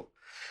people.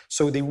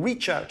 So they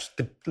reach out,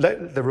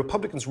 the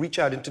Republicans reach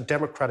out into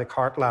Democratic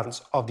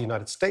heartlands of the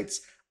United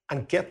States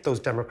and get those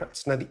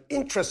Democrats. Now, the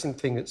interesting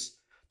thing is,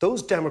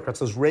 those Democrats,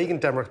 those Reagan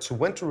Democrats who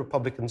went to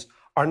Republicans,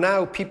 are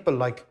now people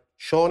like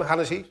Sean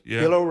Hannity,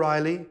 Bill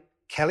O'Reilly,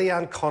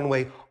 Kellyanne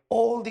Conway,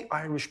 all the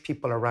Irish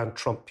people around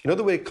Trump. You know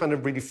the way it kind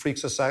of really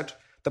freaks us out?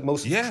 That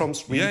most of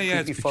Trump's really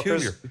creepy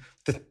fuckers,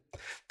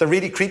 the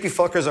really creepy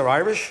fuckers are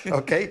Irish,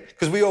 okay?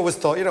 Because we always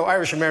thought, you know,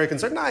 Irish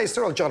Americans are nice.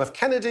 They're all John F.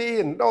 Kennedy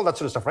and all that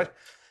sort of stuff, right?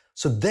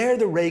 So they're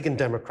the Reagan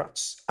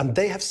Democrats, and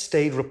they have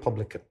stayed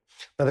Republican.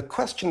 Now, the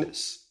question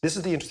is, this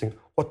is the interesting,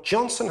 what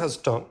Johnson has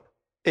done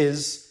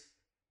is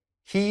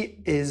he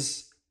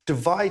is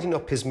dividing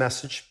up his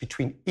message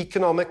between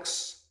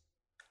economics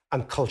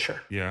and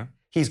culture. Yeah.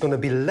 He's going to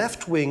be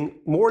left-wing,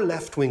 more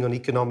left-wing on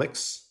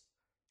economics,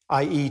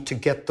 i.e. to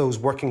get those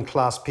working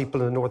class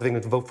people in the north of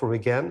England to vote for him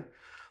again.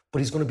 But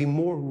he's going to be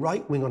more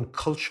right-wing on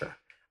culture.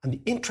 And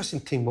the interesting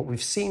thing, what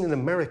we've seen in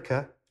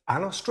America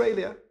and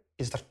Australia,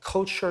 is that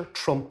culture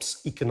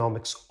trumps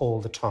economics all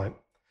the time.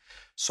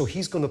 So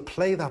he's going to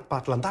play that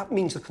battle. And that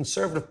means the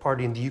Conservative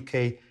Party in the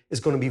UK is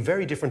going to be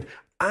very different.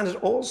 And it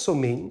also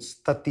means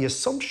that the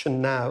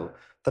assumption now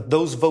that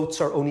those votes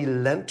are only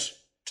lent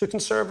to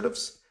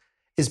Conservatives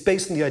is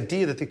based on the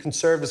idea that the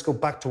Conservatives go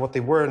back to what they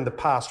were in the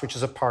past, which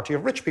is a party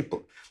of rich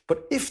people.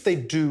 But if they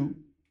do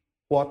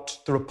what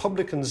the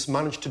Republicans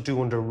managed to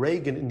do under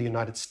Reagan in the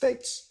United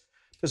States,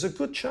 there's a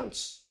good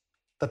chance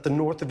that the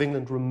north of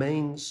England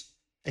remains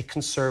a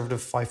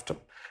Conservative fiefdom.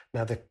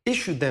 Now, the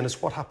issue then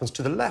is what happens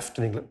to the left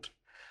in England.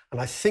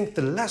 And I think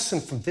the lesson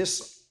from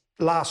this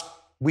last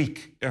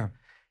week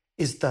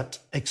is that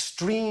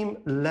extreme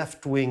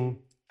left-wing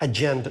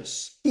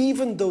agendas,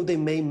 even though they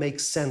may make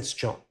sense,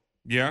 John,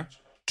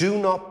 do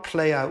not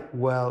play out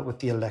well with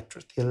the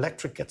electorate. The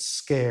electorate gets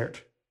scared.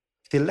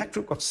 The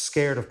electorate got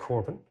scared of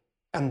Corbyn.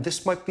 And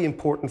this might be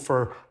important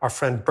for our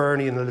friend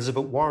Bernie and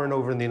Elizabeth Warren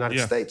over in the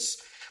United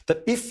States,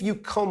 that if you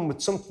come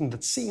with something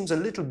that seems a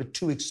little bit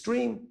too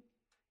extreme,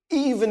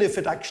 even if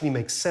it actually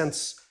makes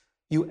sense,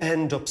 you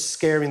end up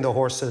scaring the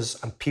horses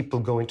and people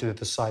going to the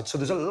other side. So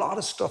there's a lot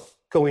of stuff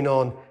going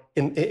on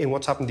in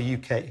what's happened in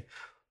the UK.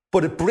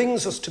 But it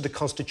brings us to the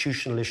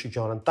constitutional issue,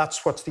 John, and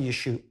that's what's the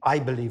issue I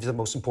believe is the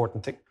most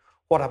important thing.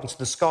 What happens to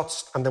the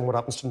Scots and then what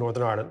happens to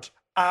Northern Ireland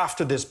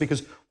after this?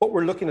 Because what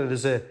we're looking at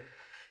is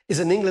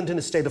an England in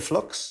a state of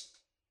flux.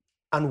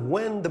 And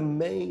when the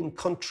main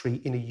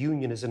country in a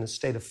union is in a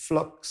state of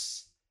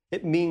flux,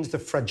 it means the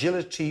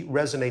fragility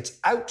resonates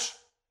out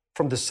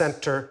from the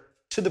centre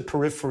to the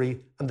periphery,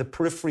 and the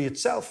periphery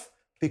itself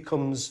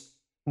becomes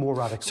more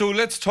radical. So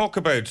let's talk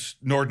about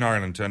Northern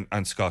Ireland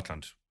and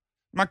Scotland.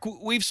 Mark,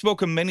 we've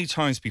spoken many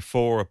times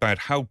before about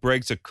how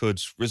Brexit could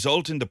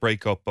result in the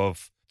breakup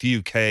of the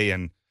UK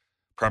and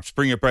perhaps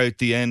bring about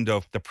the end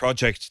of the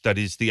project that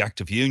is the Act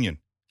of Union.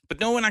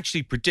 But no one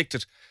actually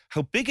predicted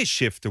how big a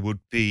shift there would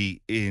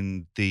be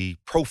in the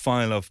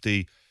profile of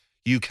the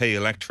UK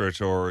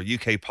electorate or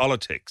UK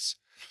politics.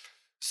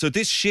 So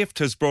this shift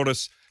has brought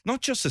us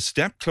not just a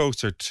step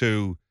closer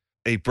to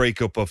a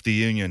breakup of the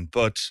union,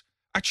 but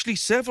actually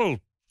several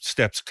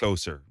steps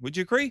closer. Would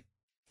you agree?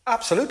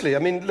 Absolutely. I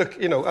mean, look,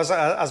 you know,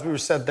 as we were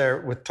said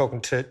there with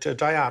talking to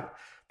Diane,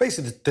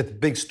 basically the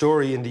big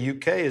story in the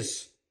UK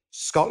is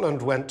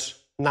Scotland went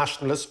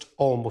nationalist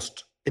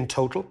almost in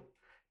total.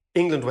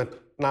 England went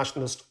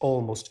nationalist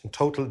almost in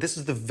total. This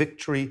is the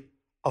victory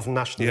of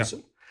nationalism.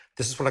 Yeah.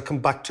 This is when I come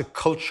back to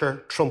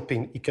culture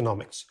trumping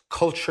economics.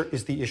 Culture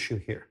is the issue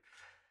here.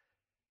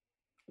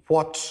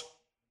 What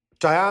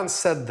Diane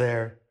said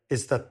there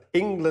is that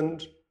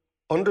England,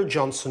 under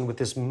Johnson, with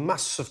this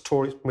massive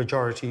Tory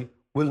majority,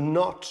 will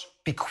not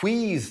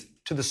bequeath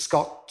to the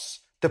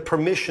Scots the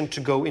permission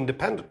to go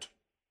independent,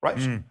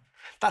 right?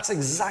 That's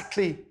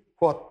exactly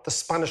what the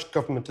Spanish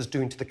government is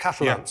doing to the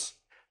Catalans.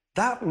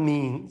 Yeah. That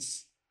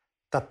means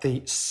that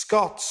the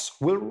Scots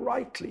will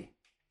rightly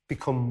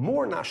become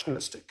more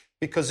nationalistic,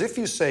 because if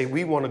you say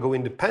we want to go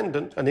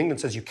independent and England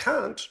says you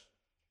can't,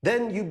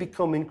 then you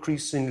become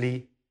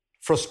increasingly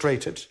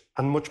frustrated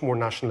and much more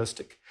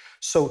nationalistic.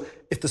 So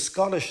if the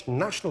Scottish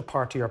National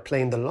Party are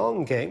playing the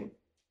long game,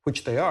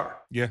 which they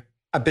are,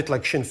 a bit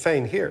like Sinn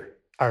Féin here,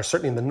 or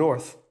certainly in the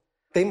north,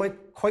 they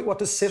might quite want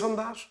to sit on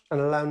that and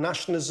allow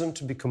nationalism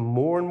to become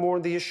more and more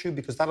the issue,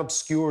 because that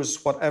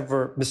obscures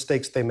whatever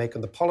mistakes they make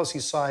on the policy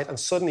side, and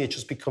suddenly it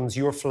just becomes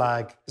your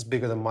flag is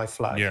bigger than my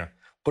flag. Yeah.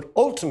 But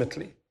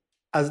ultimately,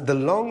 as the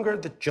longer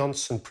that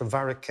Johnson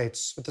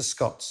prevaricates with the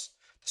Scots,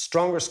 the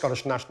stronger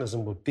Scottish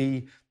nationalism will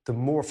be, the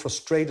more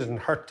frustrated and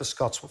hurt the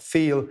Scots will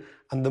feel,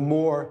 and the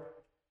more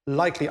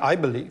likely, I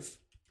believe,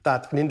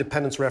 that an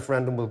independence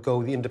referendum will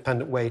go the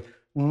independent way,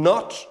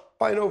 not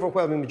by an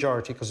overwhelming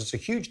majority, because it's a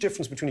huge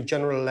difference between a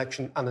general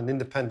election and an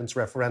independence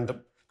referendum,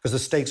 because the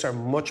stakes are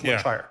much,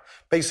 much higher.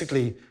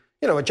 Basically,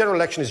 you know, a general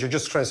election is you're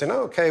just trying to say,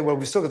 oh, okay, well,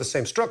 we've still got the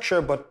same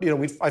structure, but, you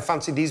know, I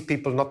fancy these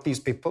people, not these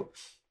people.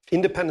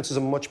 Independence is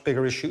a much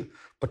bigger issue.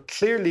 But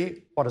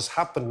clearly what has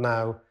happened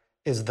now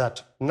is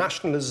that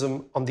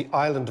nationalism on the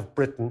island of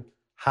Britain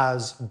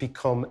has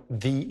become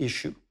the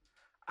issue.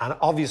 And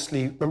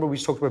obviously, remember we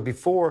talked about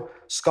before,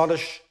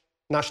 Scottish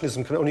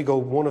nationalism can only go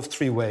one of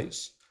three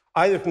ways.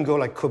 Either it can go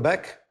like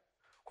Quebec,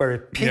 where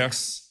it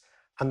peaks,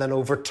 and then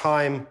over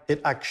time, it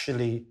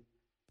actually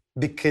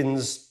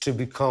begins to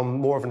become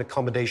more of an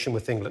accommodation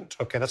with England.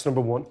 Okay, that's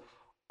number one.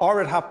 Or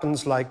it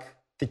happens like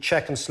the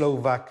Czech and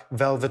Slovak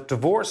velvet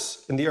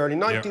divorce in the early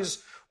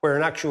 90s, where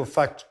in actual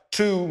fact,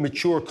 two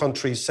mature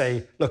countries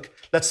say, look,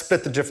 let's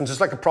split the difference.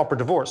 It's like a proper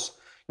divorce.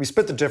 We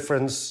split the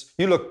difference.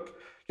 You look,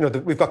 you know,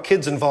 we've got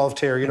kids involved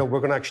here. You know, we're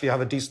going to actually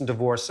have a decent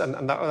divorce.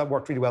 And that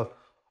worked really well.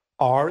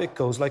 Or it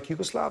goes like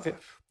Yugoslavia.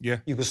 Yeah.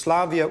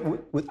 Yugoslavia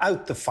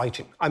without the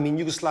fighting. I mean,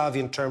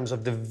 Yugoslavia in terms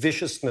of the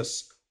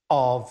viciousness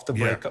of the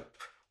breakup,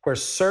 where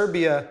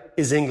Serbia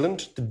is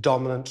England, the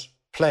dominant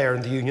player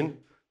in the Union.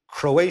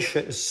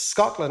 Croatia is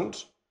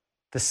Scotland,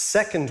 the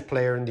second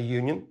player in the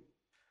Union.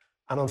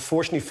 And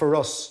unfortunately for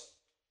us,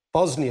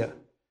 Bosnia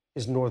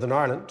is Northern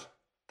Ireland,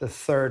 the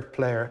third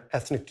player,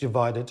 ethnically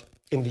divided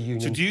in the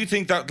Union. So do you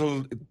think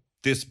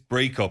this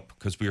breakup,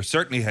 because we are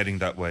certainly heading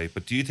that way,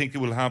 but do you think it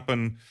will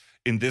happen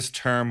in this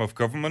term of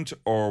government,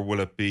 or will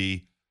it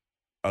be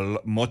a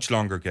much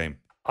longer game?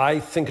 I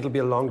think it'll be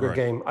a longer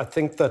game. I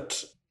think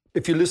that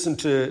if you listen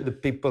to the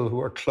people who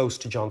are close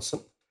to Johnson,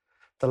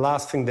 the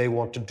last thing they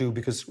want to do,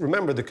 because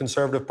remember, the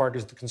Conservative Party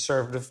is the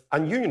Conservative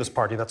and Unionist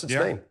Party, that's its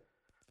name.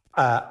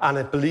 And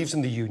it believes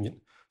in the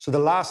union. So the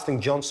last thing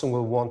Johnson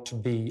will want to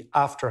be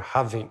after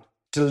having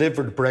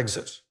delivered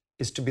Brexit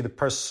is to be the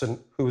person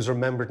who is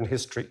remembered in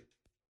history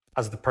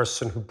as the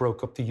person who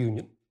broke up the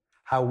union.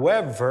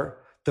 However,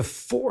 the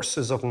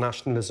forces of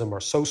nationalism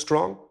are so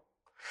strong,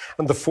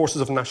 and the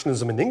forces of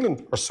nationalism in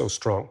England are so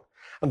strong,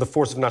 and the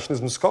forces of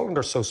nationalism in Scotland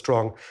are so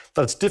strong,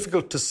 that it's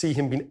difficult to see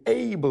him being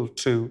able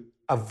to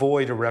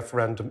avoid a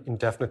referendum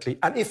indefinitely.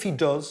 And if he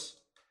does,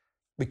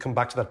 we come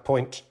back to that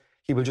point,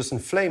 he will just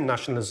inflame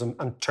nationalism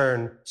and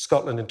turn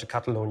Scotland into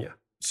Catalonia.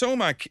 So,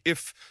 Mac,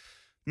 if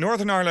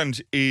Northern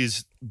Ireland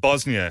is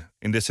Bosnia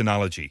in this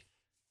analogy,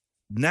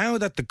 now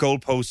that the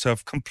goalposts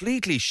have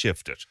completely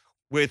shifted,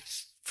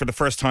 with, for the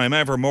first time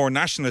ever, more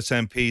nationalist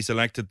MPs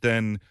elected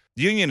than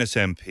unionist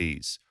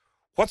MPs,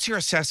 what's your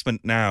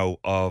assessment now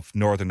of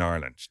Northern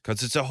Ireland?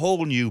 Because it's a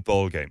whole new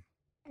ballgame.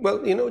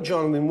 Well, you know,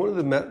 John, I mean, one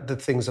of the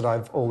things that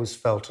I've always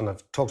felt, and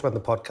I've talked about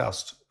in the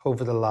podcast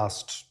over the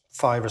last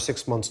 5 or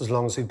 6 months, as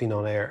long as we've been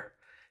on air,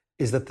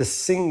 is that the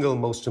single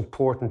most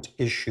important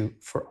issue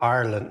for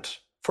Ireland,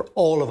 for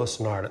all of us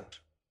in Ireland,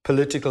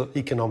 political,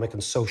 economic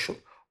and social,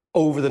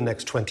 over the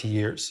next 20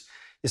 years,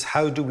 is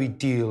how do we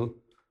deal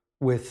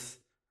with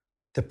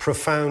the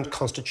profound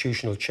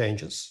constitutional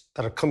changes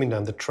that are coming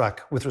down the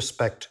track with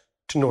respect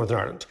to Northern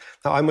Ireland.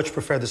 Now, I much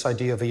prefer this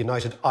idea of a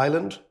united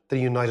island than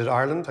a united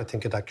Ireland. I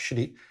think it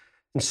actually,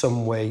 in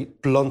some way,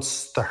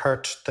 blunts the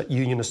hurt that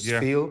unionists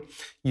feel.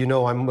 You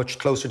know, I'm much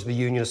closer to the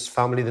unionist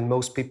family than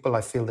most people.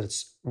 I feel that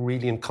it's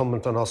really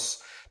incumbent on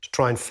us to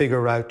try and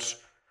figure out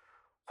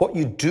what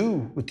you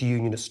do with the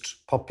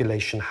unionist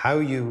population, how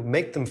you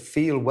make them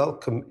feel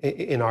welcome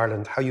in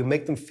Ireland, how you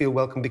make them feel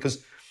welcome,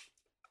 because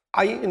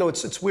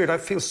it's weird. I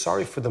feel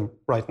sorry for them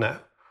right now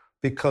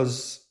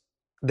because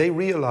they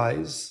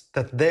realise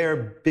that their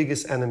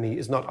biggest enemy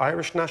is not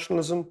Irish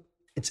nationalism,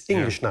 it's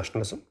English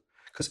nationalism.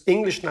 Because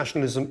English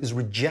nationalism is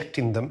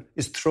rejecting them,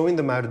 is throwing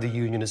them out of the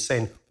union, is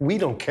saying, we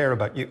don't care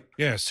about you.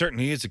 Yeah, it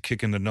certainly is a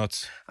kick in the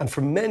nuts. And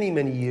for many,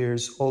 many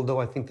years,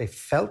 although I think they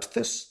felt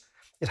this,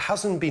 it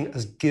hasn't been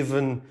as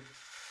given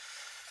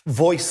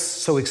voice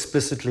so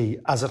explicitly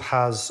as it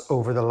has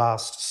over the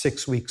last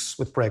 6 weeks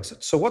with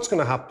Brexit. So what's going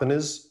to happen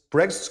is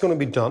Brexit's going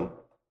to be done.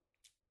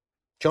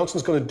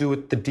 Johnson's going to do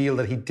the deal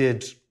that he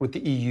did with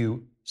the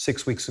EU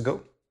 6 weeks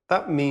ago.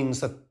 That means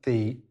that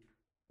the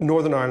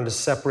Northern Ireland is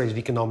separated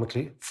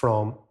economically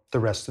from the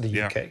rest of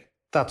the UK.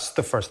 That's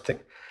the first thing.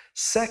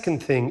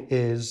 Second thing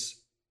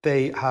is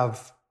they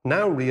have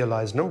now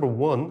realised, number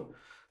one,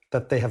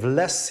 that they have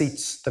less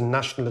seats than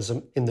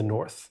nationalism in the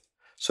north.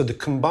 So the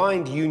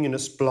combined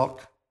unionist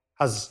bloc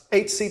has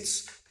 8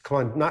 seats, the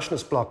combined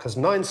nationalist bloc has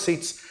 9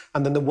 seats,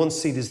 and then the 1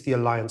 seat is the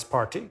Alliance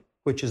Party,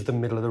 which is the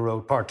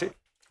middle-of-the-road party.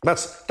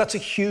 That's a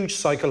huge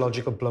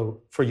psychological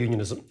blow for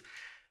unionism.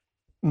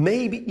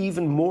 Maybe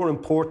even more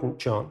important,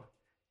 John,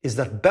 is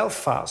that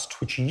Belfast,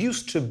 which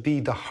used to be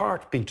the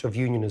heartbeat of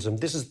unionism,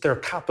 this is their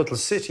capital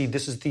city,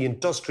 this is the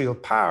industrial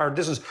power,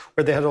 this is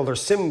where they had all their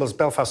symbols,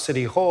 Belfast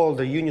City Hall,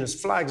 their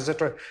unionist flags,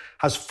 etc.,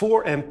 has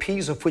 4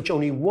 MPs, of which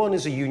only 1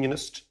 is a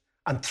unionist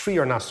and 3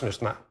 are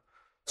nationalists now.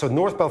 So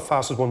North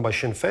Belfast was won by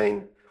Sinn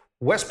Féin,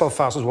 West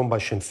Belfast was won by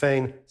Sinn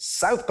Féin,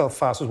 South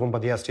Belfast was won by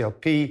the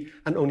SDLP,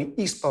 and only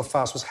East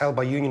Belfast was held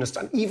by unionists.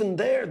 And even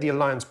there, the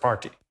Alliance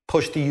Party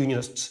pushed the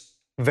unionists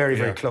very,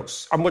 very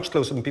close, or much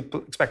closer than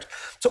people expect.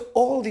 So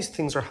all these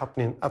things are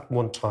happening at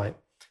one time.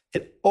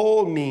 It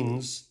all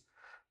means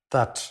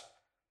that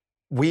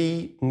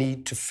we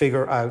need to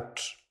figure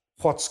out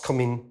what's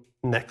coming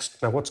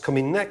next. Now, what's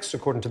coming next,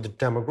 according to the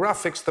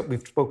demographics that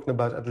we've spoken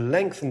about at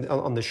length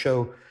on the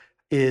show,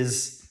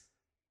 is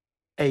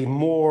a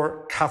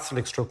more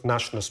Catholic stroke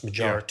nationalist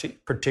majority,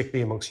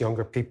 particularly amongst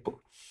younger people.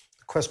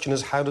 The question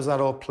is, how does that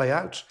all play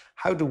out?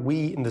 How do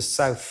we in the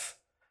South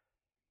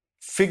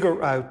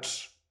figure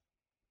out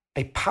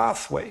a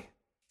pathway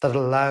that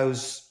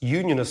allows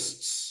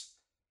unionists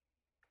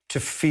to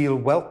feel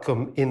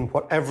welcome in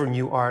whatever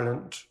new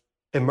Ireland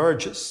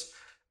emerges?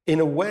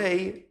 In a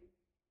way,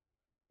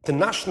 the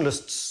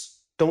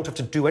nationalists don't have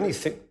to do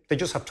anything. They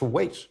just have to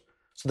wait.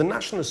 So the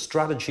nationalist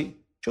strategy,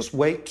 just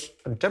wait,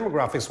 and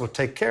demographics will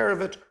take care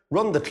of it,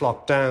 run the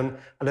clock down,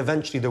 and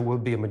eventually there will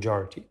be a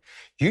majority.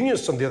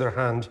 Unionists, on the other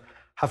hand,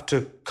 have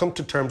to come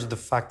to terms with the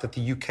fact that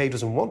the UK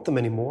doesn't want them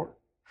anymore.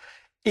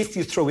 If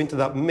you throw into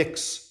that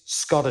mix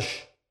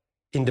Scottish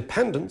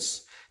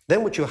independence,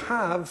 then what you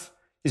have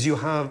is you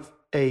have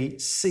a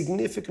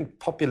significant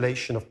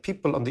population of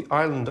people on the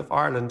island of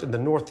Ireland in the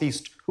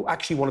northeast who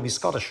actually want to be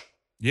Scottish.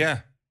 Yeah.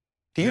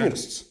 The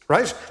unionists,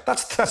 right?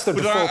 That's the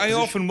default I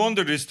position. often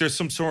wondered, is there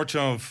some sort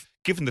of,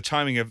 given the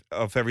timing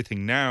of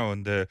everything now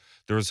and the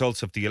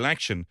results of the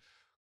election,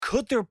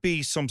 could there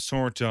be some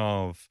sort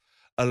of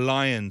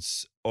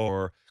alliance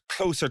or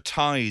closer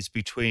ties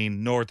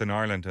between Northern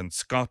Ireland and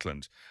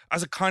Scotland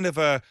as a kind of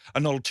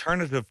an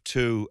alternative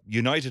to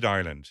United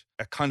Ireland,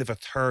 a kind of a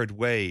third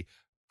way,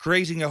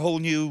 creating a whole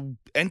new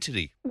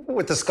entity?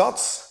 With the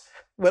Scots,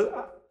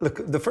 Well,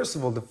 look, first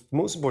of all, the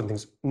most important thing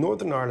is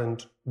Northern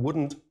Ireland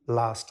wouldn't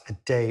last a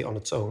day on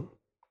its own.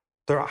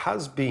 There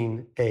has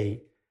been in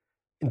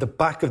the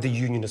back of the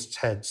unionists'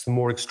 heads, the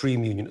more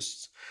extreme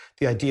unionists,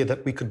 the idea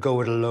that we could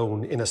go it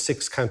alone in a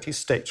 6-county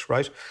state,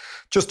 right?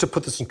 Just to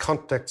put this in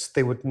context,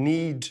 they would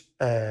need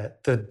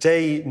the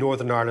day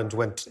Northern Ireland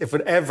went, if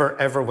it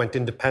ever went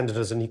independent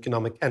as an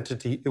economic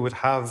entity, it would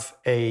have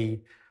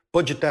a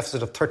budget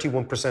deficit of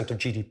 31% of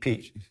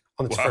GDP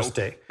on its first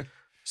day.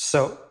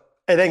 So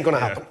it ain't going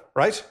to happen,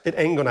 right? It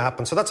ain't going to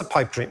happen. So that's a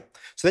pipe dream.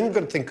 So then you've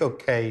got to think,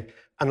 okay,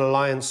 an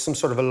alliance, some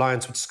sort of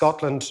alliance with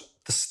Scotland.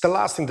 The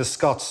last thing the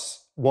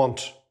Scots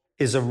want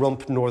is a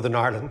rump Northern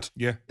Ireland.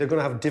 Yeah. They're going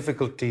to have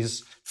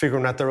difficulties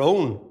figuring out their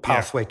own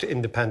pathway to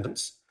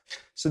independence.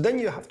 So then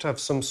you have to have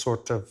some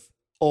sort of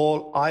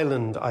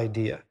all-island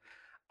idea.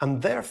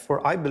 And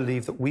therefore, I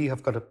believe that we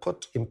have got to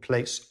put in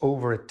place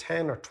over a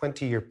 10 or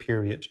 20-year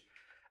period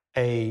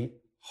a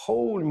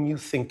whole new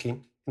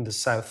thinking in the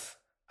South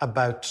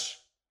about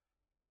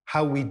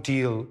how we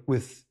deal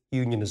with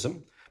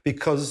unionism.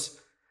 Because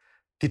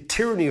the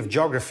tyranny of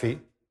geography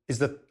is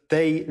that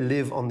they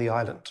live on the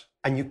island.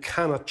 And you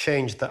cannot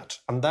change that.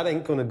 And that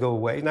ain't going to go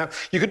away. Now,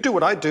 you could do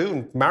what I do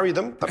and marry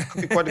them. That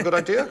could be quite a good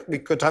idea. We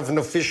could have an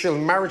official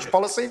marriage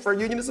policy for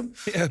unionism.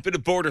 Yeah, a bit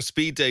of border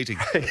speed dating.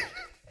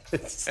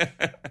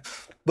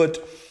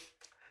 But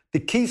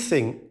the key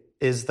thing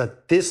is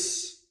that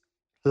this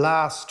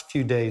last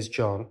few days,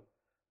 John,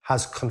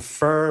 has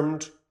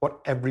confirmed what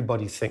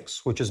everybody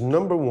thinks, which is,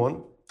 number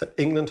one, that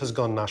England has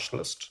gone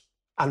nationalist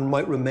and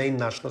might remain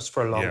nationalist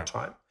for a long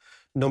time.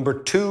 Number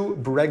two,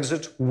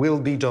 Brexit will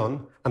be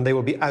done and they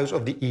will be out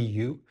of the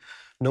EU.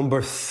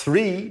 Number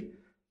three,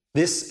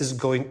 this is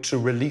going to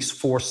release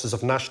forces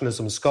of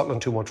nationalism in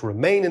Scotland who want to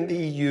remain in the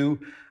EU,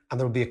 and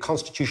there will be a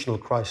constitutional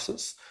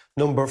crisis.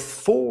 Number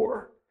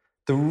four,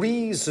 the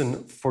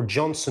reason for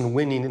Johnson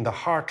winning in the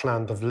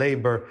heartland of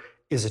Labour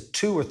is a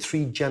 2 or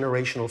 3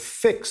 generational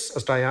fix,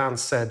 as Diane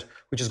said,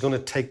 which is going to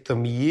take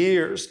them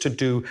years to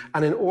do.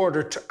 And in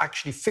order to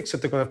actually fix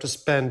it, they're going to have to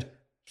spend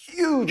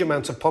huge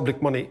amounts of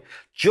public money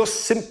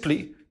just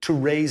simply to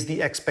raise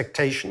the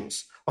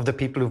expectations of the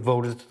people who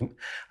voted them.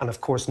 And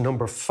of course,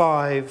 number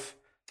five,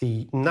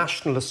 the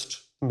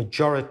nationalist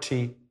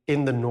majority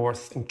in the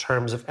North in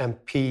terms of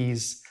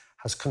MPs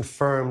has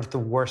confirmed the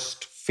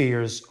worst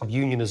fears of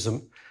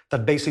unionism,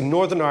 that basically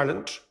Northern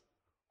Ireland,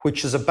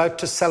 which is about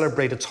to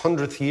celebrate its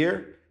 100th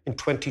year in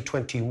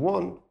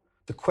 2021,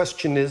 the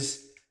question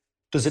is,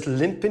 does it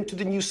limp into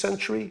the new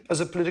century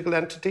as a political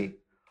entity,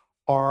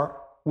 or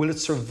will it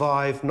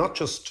survive not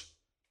just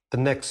the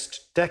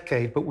next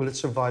decade, but will it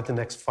survive the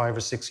next 5 or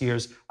 6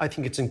 years? I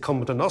think it's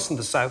incumbent on us in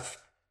the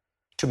South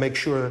to make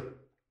sure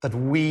that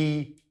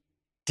we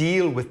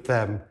deal with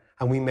them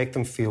and we make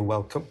them feel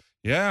welcome.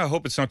 Yeah, I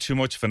hope it's not too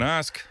much of an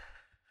ask.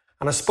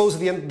 And I suppose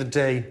at the end of the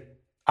day,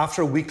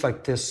 after a week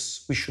like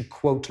this, we should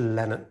quote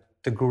Lenin,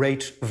 the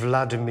great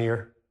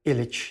Vladimir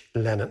Ilyich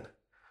Lenin,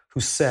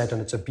 who said,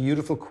 and it's a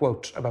beautiful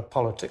quote about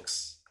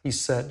politics, he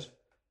said,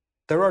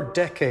 "There are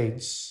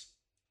decades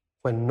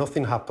when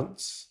nothing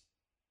happens,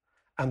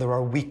 and there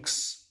are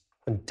weeks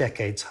when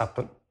decades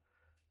happen."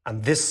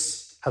 And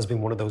this has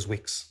been one of those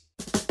weeks.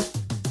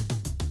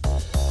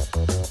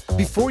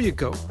 Before you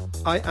go,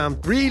 I am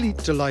really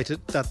delighted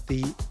that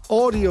the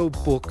audio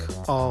book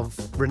of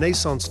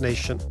Renaissance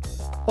Nation,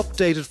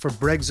 updated for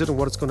Brexit and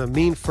what it's going to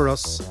mean for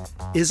us,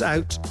 is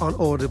out on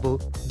Audible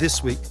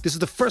this week. This is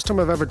the first time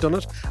I've ever done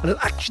it, and it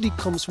actually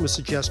comes from a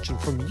suggestion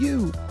from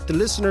you, the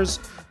listeners,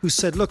 who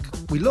said, look,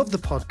 we love the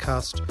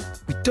podcast.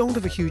 We don't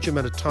have a huge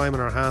amount of time on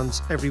our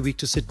hands every week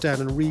to sit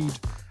down and read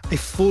a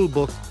full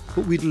book,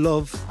 but we'd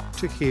love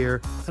to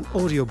hear an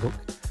audiobook.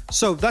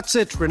 So that's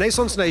it,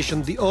 Renaissance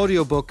Nation, the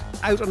audiobook,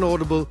 out on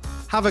Audible.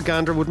 Have a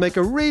gander, would make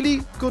a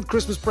really good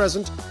Christmas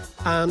present,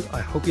 and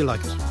I hope you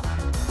like it.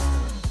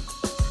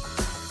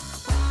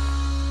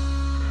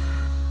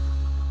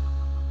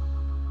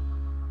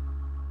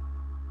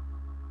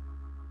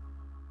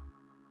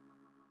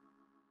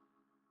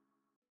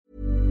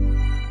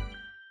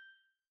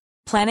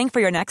 Planning for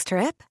your next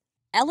trip?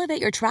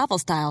 Elevate your travel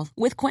style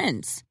with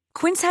Quince.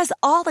 Quince has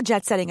all the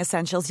jet-setting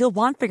essentials you'll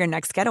want for your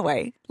next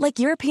getaway, like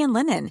European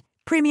linen,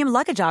 premium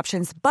luggage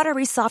options,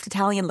 buttery soft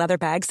Italian leather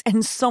bags,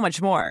 and so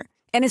much more.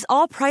 And is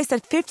all priced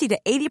at 50 to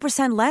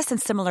 80% less than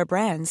similar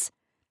brands.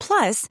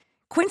 Plus,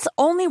 Quince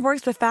only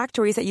works with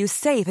factories that use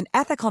safe and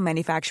ethical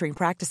manufacturing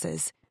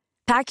practices.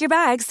 Pack your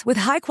bags with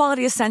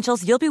high-quality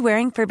essentials you'll be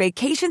wearing for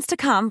vacations to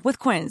come with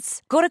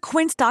Quince. Go to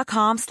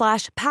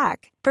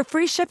quince.com/pack for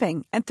free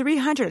shipping and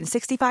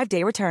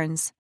 365-day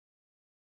returns.